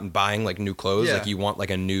going out and buying like new clothes, Yeah. like you want like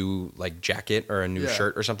a new like jacket or a new Yeah.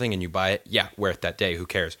 shirt or something, and you buy it, yeah, wear it that day. Who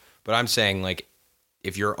cares? But I'm saying like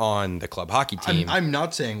if you're on the club hockey team, I'm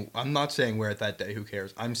not saying wear it that day. Who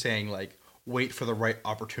cares? I'm saying like wait for the right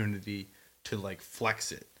opportunity to like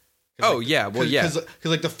flex it. Oh, yeah, well, yeah. Because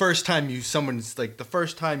like the first time you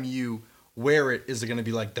wear it is going to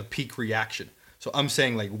be like the peak reaction. So I'm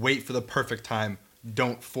saying like wait for the perfect time.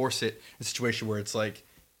 Don't force it in a situation where it's like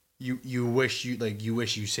you wish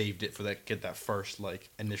you saved it for get that first like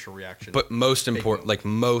initial reaction. but most important, move. like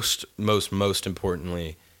most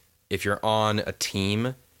importantly, if you're on a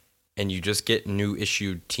team and you just get new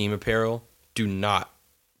issued team apparel, do not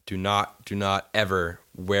ever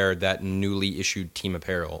wear that newly issued team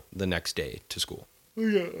apparel the next day to school.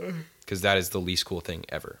 Yeah. Because that is the least cool thing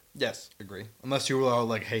ever. Yes, agree. Unless you were all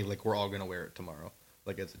like, hey, like we're all gonna wear it tomorrow,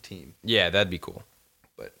 like as a team. Yeah, that'd be cool.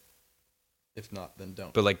 But if not, then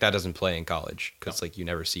don't. But like that doesn't play in college because like you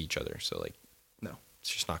never see each other, so like No, it's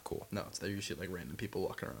just not cool. no, it's there. You see like random people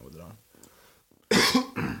walking around with it on.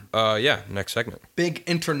 Yeah, next segment. Big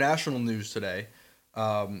international news today.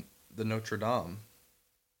 The Notre Dame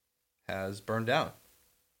has burned down.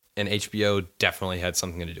 and HBO definitely had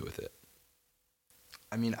something to do with it.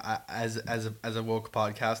 I mean, as a woke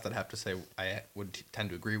podcast, I'd have to say I would tend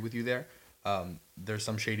to agree with you there. There's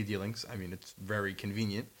some shady dealings. I mean, it's very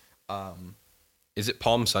convenient. Is it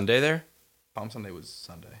Palm Sunday there? Palm Sunday was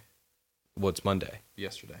Sunday. Well, it's Monday.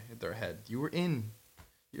 Yesterday. They're ahead. You were in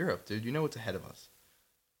Europe, dude. You know what's ahead of us.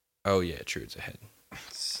 Oh yeah, true. It's ahead.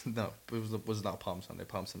 No, it was not Palm Sunday.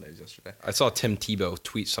 Palm Sunday was yesterday. I saw Tim Tebow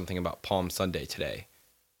tweet something about Palm Sunday today.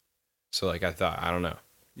 So like I thought, I don't know.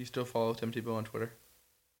 You still follow Tim Tebow on Twitter?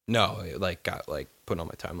 No, it like got like put on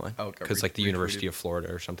my timeline. Oh, it got because like the retweeted. University of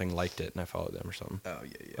Florida or something liked it, and I followed them or something. Oh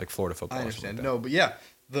yeah. Like Florida football. I or something understand. like No, but yeah,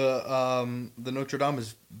 the Notre Dame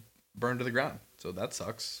is burned to the ground, so that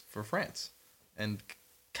sucks for France and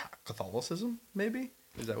Catholicism. Maybe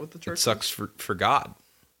is that what the that. church? It sucks for God.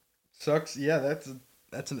 Sucks. Yeah,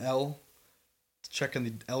 that's an L. Checking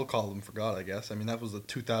the L column for God, I guess. I mean, that was a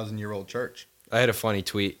 2,000-year-old church. I had a funny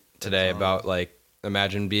tweet today That's about like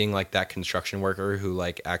imagine being like that construction worker who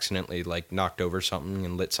like accidentally like knocked over something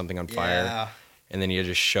and lit something on fire, Yeah. and then he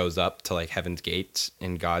just shows up to like heaven's gates,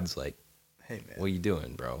 and God's like, Hey man, "What are you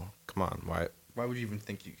doing, bro? Come on, why? why would you even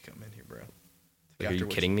think you could come in here, bro? Like, are you After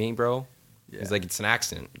what kidding me, bro?" Yeah. He's like, "It's an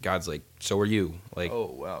accident." God's like, "So are you." Like,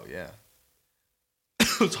 Oh wow, yeah.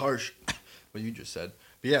 It's harsh what you just said.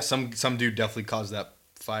 But yeah, some dude definitely caused that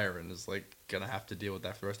fire and is like gonna have to deal with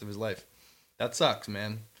that for the rest of his life. That sucks,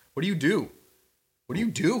 man. What do you do? What do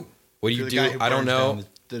you do? what do If you you're the guy do? who I don't burns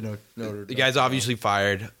know. down The The guy's obviously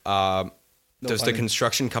fired. Does the pun-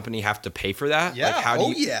 construction company have to pay for that? Yeah. Like, how do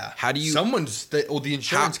you, yeah. How do you? the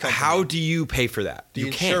insurance company. How do you pay for that? the you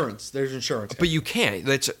insurance? There's insurance. can't. But you can't.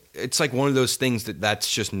 It's like one of those things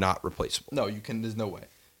that's just not replaceable. no, you can. There's no way.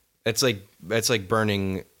 It's like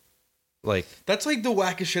burning, like That's like the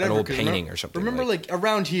wackest shit An ever. old 'cause painting remember, or something, Remember, like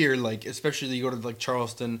around here, like especially you go to like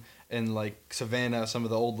Charleston and like Savannah, some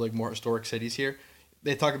of the old like more historic cities here.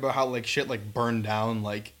 They talk about how like shit like burned down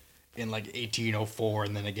like in like 1804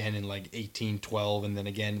 and then again in like 1812 and then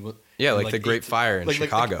again. yeah, in, like the Great Fire in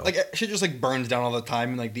Chicago. Like shit just like burns down all the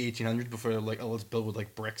time in like the 1800s before they're like, oh, let's build with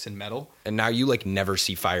like bricks and metal. And now you like never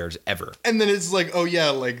see fires ever. And then it's like, oh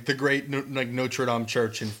yeah, like the great like Notre Dame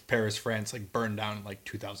Church in Paris, France, like burned down in like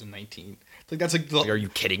 2019. It's like that's like, Like, are you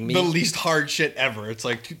kidding me? the least hard shit ever. It's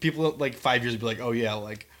like people like 5 years will be like, oh yeah,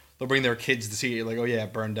 like they'll bring their kids to see it. Like, oh yeah,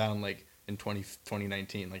 it burned down like in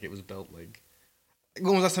 2019. Like it was built like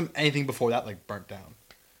when was the last time anything before that like burnt down?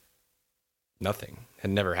 Nothing. It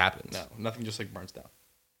never happens. No, nothing just like burns down.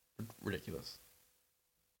 Ridiculous.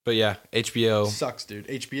 But yeah, HBO. Sucks, dude.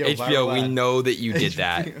 HBO. HBO, viral we ad. know that you did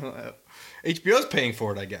that. HBO's paying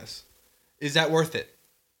for it, I guess. Is that worth it?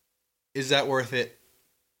 Is that worth it?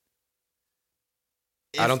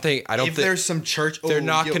 I don't think. If there's some church, they're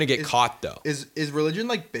not going to get caught though. Is religion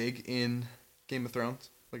like big in Game of Thrones?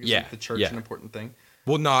 Like, is Yeah, like, the church yeah. an important thing?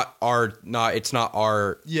 Well, it's not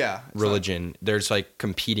our Yeah, it's religion. There's like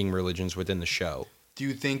competing religions within the show. not- do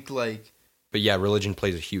you think like But yeah, religion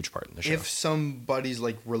plays a huge part in the show. if somebody's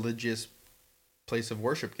like religious place of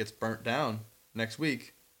worship gets burnt down next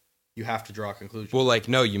week, you have to draw a conclusion? Well, like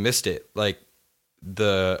no, you missed it. Like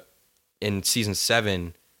in season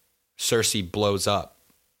 7, Cersei blows up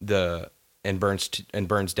and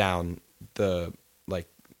burns down the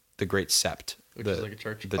Great Sept, Which is like a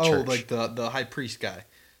church. The oh, church. like the high priest guy,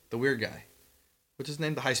 the weird guy. What's his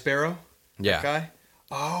name? The High Sparrow. yeah. Guy.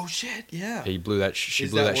 Oh shit! Yeah. He blew that. She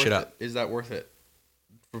Is blew that worth shit up. it? Is that worth it?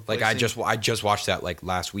 Like I Replacing- just watched that like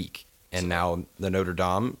last week, and now the Notre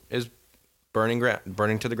Dame is burning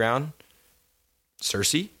to the ground.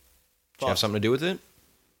 Cersei, do you have Thoughts? something to do with it?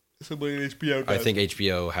 somebody in HBO. I think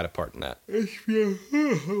HBO had a part in that. HBO.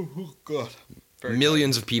 Oh god. Very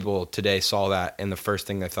Millions of people today saw that, and the first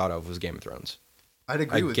thing they thought of was Game of Thrones. I'd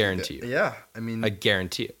agree I with guarantee you. you. Yeah, I mean, I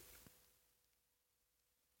guarantee it.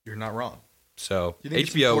 you're not wrong. So You think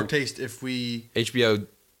it's in poor HBO, taste if we?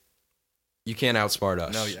 you can't outsmart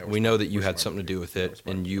us. No, yeah, we're we know smart. that you We're had smarter something to than do you. with Yeah, it, we're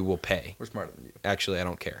smarter and than you will pay. We're smarter than you. Actually, I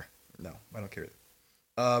don't care. No, I don't care.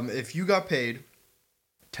 If you got paid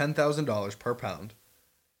 $10,000 per pound,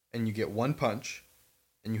 and you get one punch,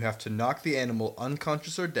 and you have to knock the animal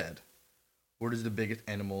unconscious or dead, what is the biggest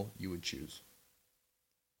animal you would choose?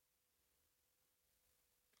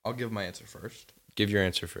 I'll give my answer first. Give your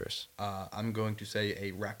answer first. I'm going to say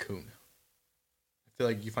a raccoon. I feel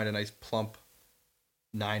like you find a nice plump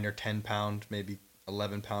 9 or 10 pound, maybe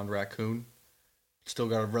 11 pound raccoon. Still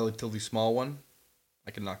got a relatively small one.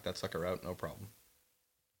 I can knock that sucker out, no problem.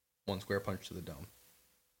 One square punch to the dome.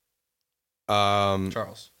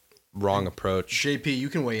 Charles. Wrong approach. JP, you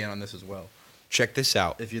can weigh in on this as well, Check this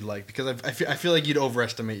out. if you'd like, because I feel like you'd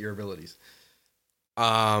overestimate your abilities.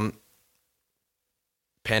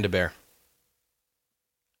 Panda bear.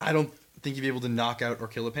 I don't think you'd be able to knock out or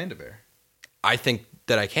kill a panda bear. I think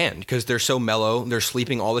that I can because they're so mellow. They're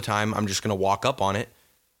sleeping all the time. I'm just going to walk up on it.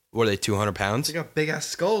 What are they, 200 pounds? They got big ass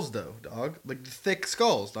skulls though, dog. Like thick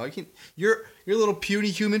skulls, dog. Your little puny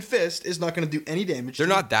human fist is not going to do any damage. They're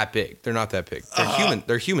not that big. They're not that big. They're human.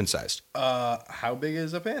 They're human sized. How big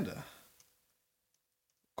is a panda?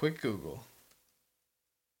 Quick Google.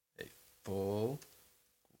 A full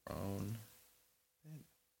grown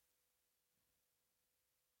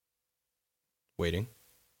Waiting.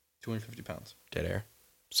 250 pounds. Dead air.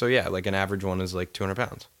 So yeah, like an average one is like 200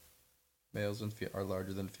 pounds. Males are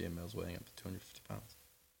larger than females, weighing up to 250 pounds.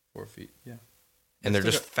 4 feet. Yeah. And they're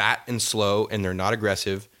just fat and slow, and they're not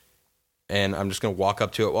aggressive. And I'm just going to walk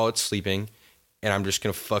up to it while it's sleeping, and I'm just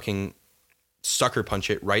going to fucking sucker punch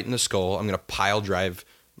it right in the skull. I'm going to pile drive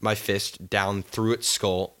my fist down through its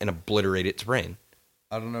skull and obliterate its brain.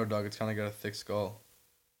 I don't know, dog. It's kind of got a thick skull.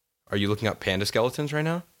 Are you looking up panda skeletons right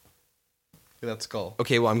now? Look at that skull.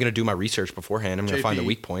 Okay, well, I'm going to do my research beforehand. I'm going to find the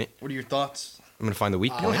weak point. What are your thoughts? I'm going to find the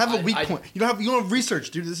weak You don't point. have a weak point. You don't have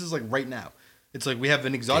research, dude. This is like right now. It's like we have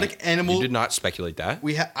an exotic animal. You did not speculate that.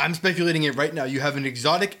 I'm speculating it right now. You have an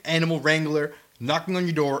exotic animal wrangler knocking on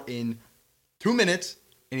your door in 2 minutes,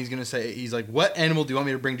 and he's like, "What animal do you want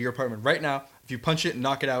me to bring to your apartment right now? If you punch it and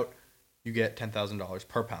knock it out, you get $10,000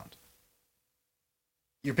 per pound."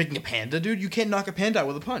 You're picking a panda, dude. You can't knock a panda out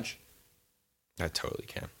with a punch. I totally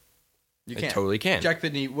can. You I can't. totally can. Jack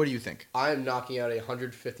Pitney, what do you think? I am knocking out a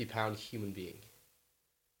 150-pound human being.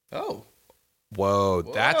 Oh, Whoa,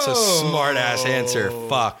 that's a smart ass answer.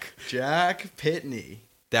 Fuck. Jack Pitney.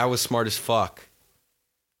 That was smart as fuck.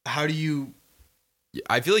 How do you?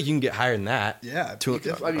 I feel like you can get higher than that. Yeah, I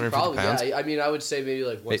 250 mean, probably. pounds. Yeah. I mean, I would say maybe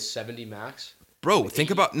like 170 max. Bro, think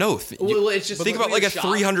about Well, it's just think a about like a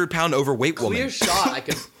clear shot. 300-pound overweight Clear woman. shot, I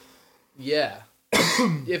could. Yeah.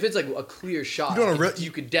 If it's like a clear shot,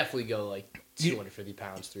 you could definitely go like 250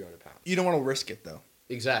 pounds, 300 pounds. You don't want to risk it though.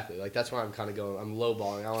 Exactly. Like that's why I'm kind of going. I'm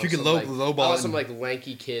lowballing. I want If you can some, lowball I want some and like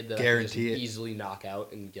lanky kid that guarantee I it. can just easily knock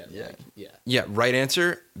out and get like Yeah, right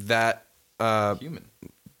answer. That Human.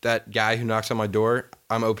 that guy who knocks on my door,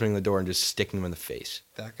 I'm opening the door and just sticking him in the face.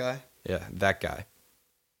 That guy. Yeah, that guy.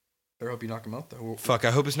 Better hope you knock him out though. Fuck,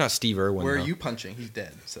 I hope it's not Steve Irwin. Where are though. you punching? He's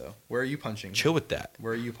dead. So where are you punching? Chill with that.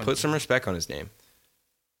 Where are you punching? Put some respect on his name.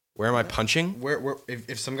 Where am I punching? Where if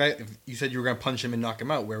you said you were gonna punch him and knock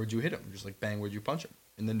him out, where would you hit him? Just like bang, where'd you punch him?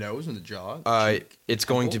 In the nose, in the jaw? Cheek? It's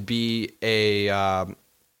going to be it's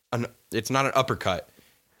not an uppercut,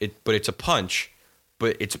 but it's a punch,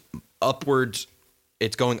 but it's upwards.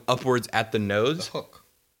 It's going upwards at the nose. The hook.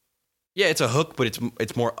 Yeah, it's a hook, but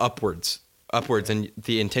it's more upwards, and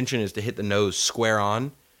the intention is to hit the nose square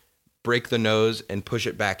on, break the nose, and push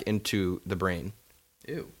it back into the brain.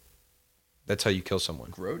 Ew. That's how you kill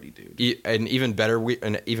someone. Grody, dude. An even better way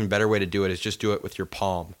to do it is just do it with your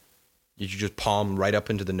palm. You just palm right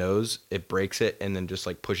up into the nose. It breaks it and then just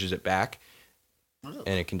like pushes it back, and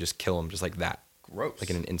it can just kill him just like that. Gross. Like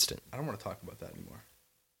in an instant. I don't want to talk about that anymore.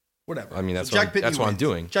 Whatever. I mean, that's So what I'm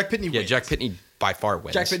doing. Jack Pitney wins. Yeah, Jack Pitney by far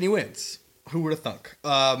wins. Jack Pitney wins. Who would have thunk?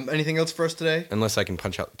 Anything else for us today? Unless I can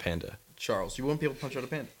punch out the panda. Charles, you won't be able to punch out a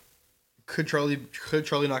panda. Could Charlie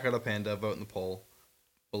knock out a panda? Vote in the poll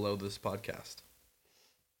below this podcast.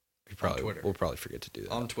 Twitter. We'll probably forget to do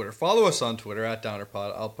that. On Twitter. Follow us on Twitter at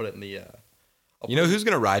DownerPod. I'll put it in the You know who's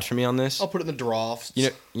gonna ride for me on this? I'll put it in the drafts.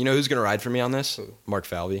 You know who's gonna ride for me on this? Who? Mark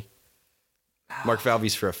Falvey. Mark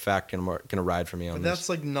Falvey's for a fact gonna ride for me on But this. that's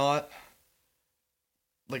like not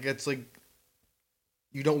like it's like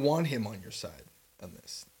you don't want him on your side on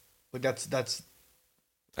this. Like that's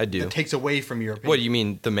I do. that takes away from your opinion. What do you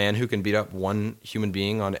mean? The man who can beat up one human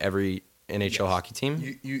being on every NHL hockey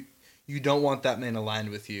team? You don't want that man aligned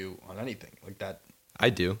with you on anything like that. I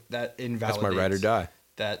do. That invalidates. That's my ride or die.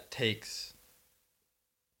 That takes.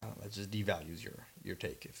 That just devalues your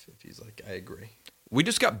take if he's like, I agree. We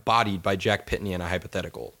just got bodied by Jack Pitney in a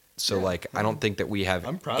hypothetical. So Yeah, I don't think that we have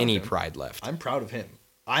I'm proud of any him. pride left. I'm proud of him.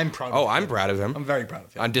 I'm proud. Oh, of I'm him. proud of him. I'm very proud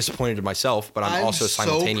of him. I'm disappointed in myself, but I'm also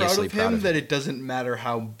simultaneously so proud of him him. that it doesn't matter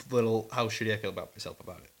how shitty I feel about myself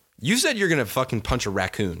about it. You said you're gonna fucking punch a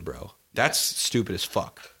raccoon, bro. That's stupid as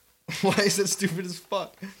fuck. Why is that stupid as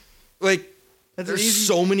fuck? Like, That's there's an easy-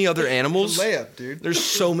 so many other animals. Layup, dude. There's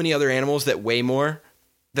so many other animals that weigh more,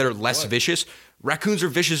 that are less vicious. Raccoons are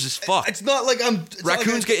vicious as fuck. It's not like I'm. It's not like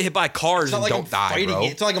Raccoons get hit by cars It's not and like don't I'm die, fighting bro.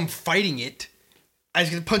 it. It's not like I'm fighting it. I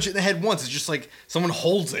just get to punch it in the head once. It's just like someone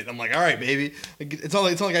holds it. I'm like, all right, baby. Like, it's not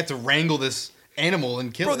like I have to wrangle this animal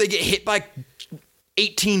and kill Bro, it. they get hit by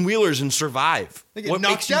 18-wheelers and survive. They get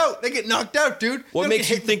knocked out. They get knocked out, dude. What They don't makes get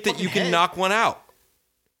you hit in think the that you fucking can head. knock one out?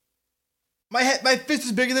 My fist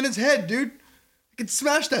is bigger than its head, dude. I could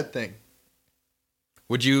smash that thing.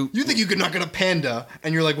 Would you? You think you could knock out a panda,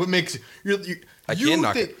 and you're like, what makes I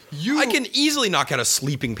can easily knock out a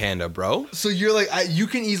sleeping panda, bro. So you're like, you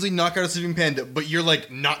can easily knock out a sleeping panda, but you're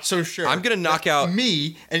like not so sure. I'm gonna knock out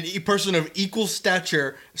me, and a person of equal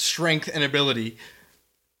stature, strength, and ability,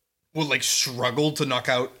 will like struggle to knock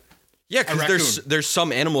out. Yeah, because there's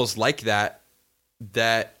some animals like that.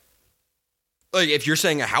 Like if you're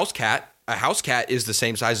saying a house cat is the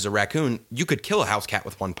same size as a raccoon. You could kill a house cat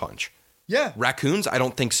with one punch. Yeah, raccoons, I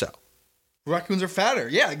don't think so. Raccoons are fatter.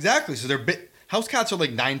 Yeah, exactly. So they're house cats are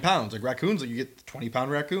like 9 pounds. Like raccoons, like you get 20-pound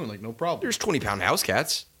raccoon, like no problem. There's 20-pound house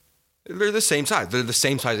cats. They're the same size. They're the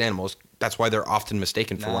same size animals. That's why they're often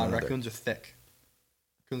mistaken for one another. Raccoons are thick.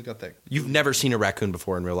 Raccoons got thick. You've never seen a raccoon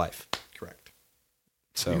before in real life. Correct.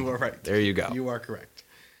 So you are right. There you go. You are correct.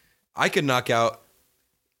 I could knock out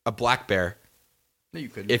a black bear. No, you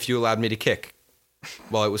couldn't. If you allowed me to kick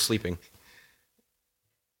while it was sleeping.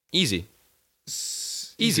 Easy.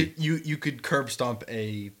 You could curb stomp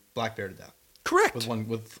a black bear to death. Correct. With one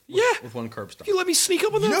curb stomp. You let me sneak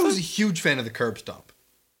up on that. You know who's a huge fan of the curb stomp?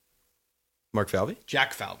 Mark Falvey?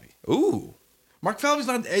 Jack Falvey. Ooh. Mark Falvey's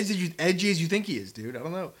not as edgy as you think he is, dude. I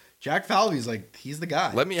don't know. Jack Falvey's like, he's the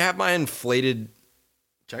guy. Let me have my inflated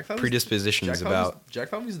predispositions about... Jack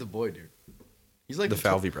Falvey's the boy, dude. He's like the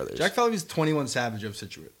Falvey brothers. Jack Falvey's 21 Savage of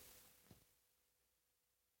Scituate.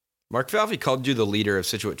 Mark Falvey called you the leader of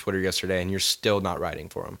Scituate Twitter yesterday, and you're still not writing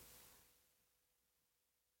for him.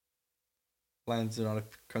 Lions do not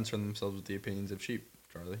concern themselves with the opinions of sheep,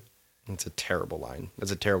 Charlie. That's a terrible line.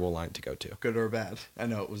 That's a terrible line to go to. Good or bad. I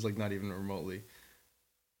know, it was like not even remotely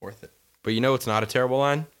worth it. But you know what's not a terrible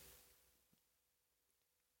line?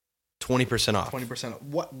 20% off. 20%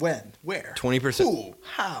 what? When? Where? 20%. Who?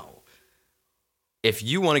 How? If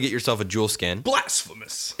you want to get yourself a Juul skin.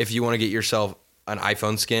 Blasphemous. If you want to get yourself an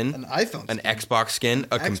iPhone skin. An iPhone skin. An Xbox skin.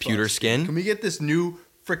 A computer skin. Can we get this new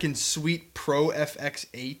freaking sweet Pro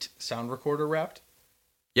FX8 sound recorder wrapped?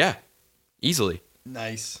 Yeah. Easily.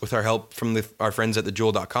 Nice. With our help from our friends at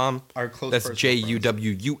thejuul.com. Our close That's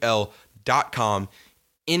JUWUL.com.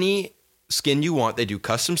 Any skin you want, they do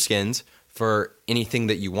custom skins for anything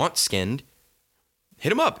that you want skinned. Hit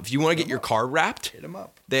them up. If you want to get your car wrapped, hit them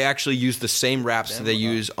up. They actually use the same wraps that they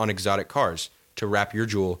use on exotic cars to wrap your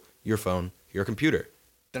Juul, your phone, your computer.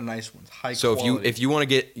 They're nice ones, high so quality. if you want to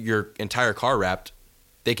get your entire car wrapped,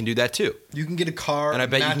 they can do that too. You can get a car, and I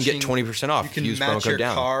bet you can get 20% off. You can use match promo code your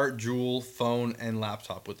down. car, Juul, phone, and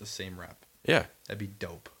laptop with the same wrap. Yeah, that'd be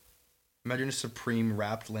dope. Imagine a Supreme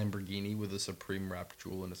wrapped Lamborghini with a Supreme wrapped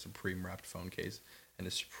Juul and a Supreme wrapped phone case and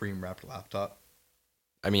a Supreme wrapped laptop.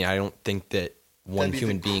 I mean, I don't think that one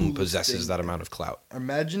human being possesses that amount of clout.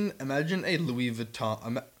 Imagine a Louis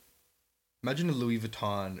Vuitton. Imagine a Louis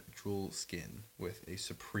Vuitton Juul skin with a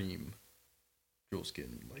Supreme Juul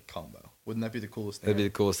skin like combo. Wouldn't that be the coolest thing? That'd be the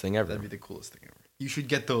coolest thing ever. That'd be the coolest thing ever. You should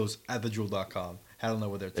get those at thejuul.com. I don't know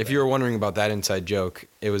where they're today. If you were wondering about that inside joke,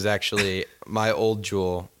 it was actually my old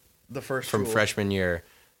Juul. The first from Juul. Freshman year.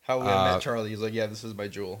 How we met Charlie. He's like, yeah, this is my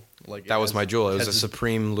Juul. Like that was my Juul. It was a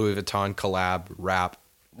Supreme Louis Vuitton collab wrap.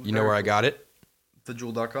 You know where I got it?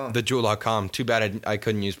 Thejuul.com. Thejuul.com. Too bad I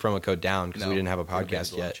couldn't use promo code down because we didn't have a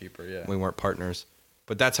podcast yet. Cheaper, yeah. We weren't partners.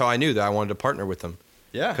 But that's how I knew that I wanted to partner with them.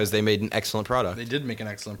 Yeah. Because they made an excellent product. They did make an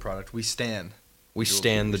excellent product. We stan. We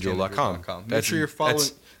stan thejuul.com. Make sure you're following.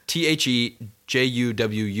 That's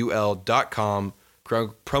TheJuWUL.com.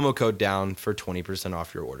 Promo code down for 20%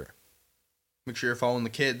 off your order. Make sure you're following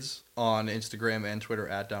the kids on Instagram and Twitter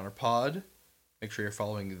at DownerPod. Make sure you're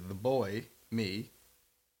following the boy, me,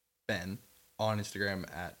 Ben, on Instagram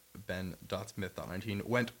at ben.smith.19.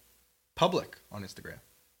 Went public on Instagram.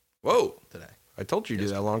 Whoa. Today. I told you to do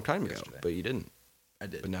that a long time ago, but you didn't. I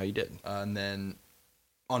did. But now you did. And then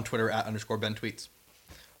on Twitter at _Ben tweets.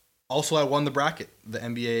 Also, I won the bracket, the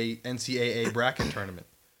NCAA bracket tournament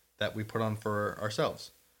that we put on for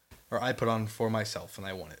ourselves. Or I put on for myself, and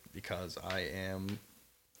I won it because I am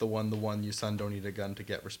the one you son don't need a gun to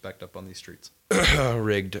get respect up on these streets.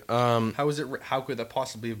 Rigged. How is it? How could that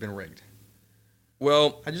possibly have been rigged?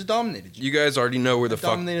 Well, I just dominated you. You guys already know where the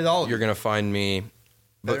fuck you're gonna find me.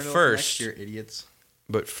 But first, next year, idiots.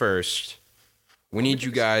 But first, we need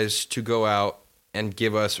you guys to go out and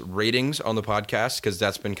give us ratings on the podcast because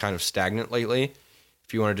that's been kind of stagnant lately.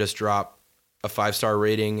 If you want to just drop a 5-star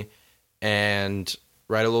rating and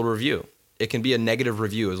write a little review. It can be a negative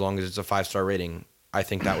review as long as it's a 5-star rating. I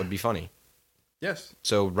think that would be funny. Yes.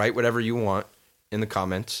 So write whatever you want in the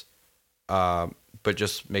comments, but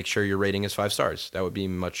just make sure your rating is 5 stars. That would be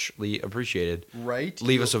muchly appreciated. Write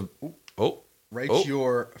your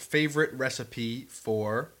favorite recipe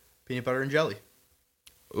for peanut butter and jelly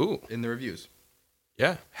Ooh. in the reviews.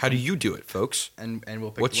 Yeah. How do you do it, folks? And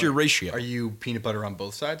we'll pick What's the your winner. ratio? Are you peanut butter on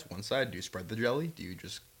both sides? One side? Do you spread the jelly? Do you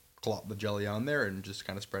just clop the jelly on there and just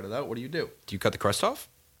kind of spread it out? What do you do? Do you cut the crust off?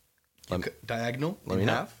 Diagonal let in me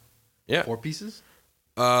know. half? Yeah. 4 pieces?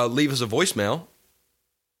 Leave us a voicemail.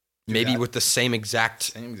 Maybe that. with the same exact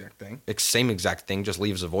Same exact thing. Just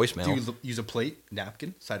leave us a voicemail. Do you use a plate,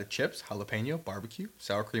 napkin, side of chips, jalapeno, barbecue,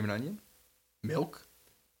 sour cream and onion, milk,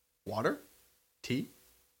 water, tea?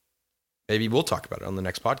 Maybe we'll talk about it on the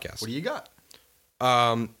next podcast. What do you got?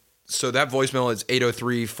 So that voicemail is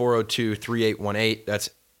 803-402-3818. That's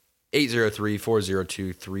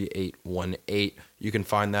 803-402-3818. You can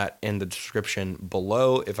find that in the description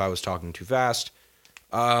below if I was talking too fast.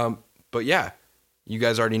 But yeah, you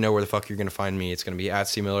guys already know where the fuck you're going to find me. It's going to be at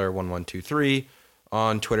cmiller1123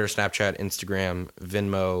 on Twitter, Snapchat, Instagram,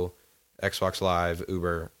 Venmo, Xbox Live,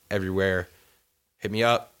 Uber, everywhere. Hit me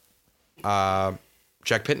up.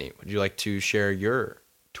 Jack Pitney, would you like to share your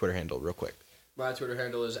Twitter handle real quick? My Twitter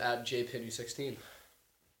handle is at jpitney16.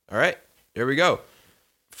 All right, here we go.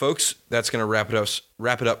 Folks, that's going to wrap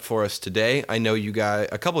it up for us today. I know you guys,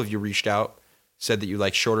 a couple of you reached out, said that you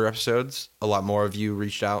like shorter episodes. A lot more of you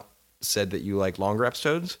reached out, said that you like longer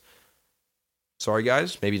episodes. Sorry,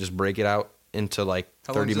 guys. Maybe just break it out into like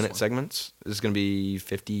 30-minute segments. This is going to be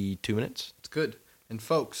 52 minutes. It's good. And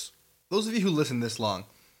folks, those of you who listen this long,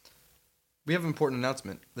 we have an important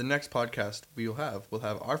announcement. The next podcast will have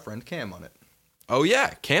our friend Cam on it. Oh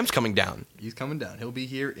yeah, Cam's coming down. He's coming down. He'll be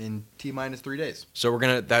here in T-minus 3 days. So we're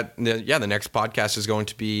gonna the next podcast is going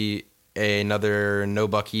to be another No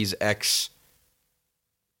Bucky's X.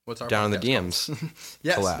 What's our down in the podcast DMs? called?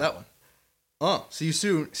 Yes, collab. that one. See you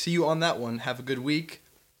soon. See you on that one. Have a good week.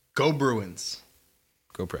 Go Bruins.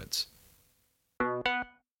 Go Preds.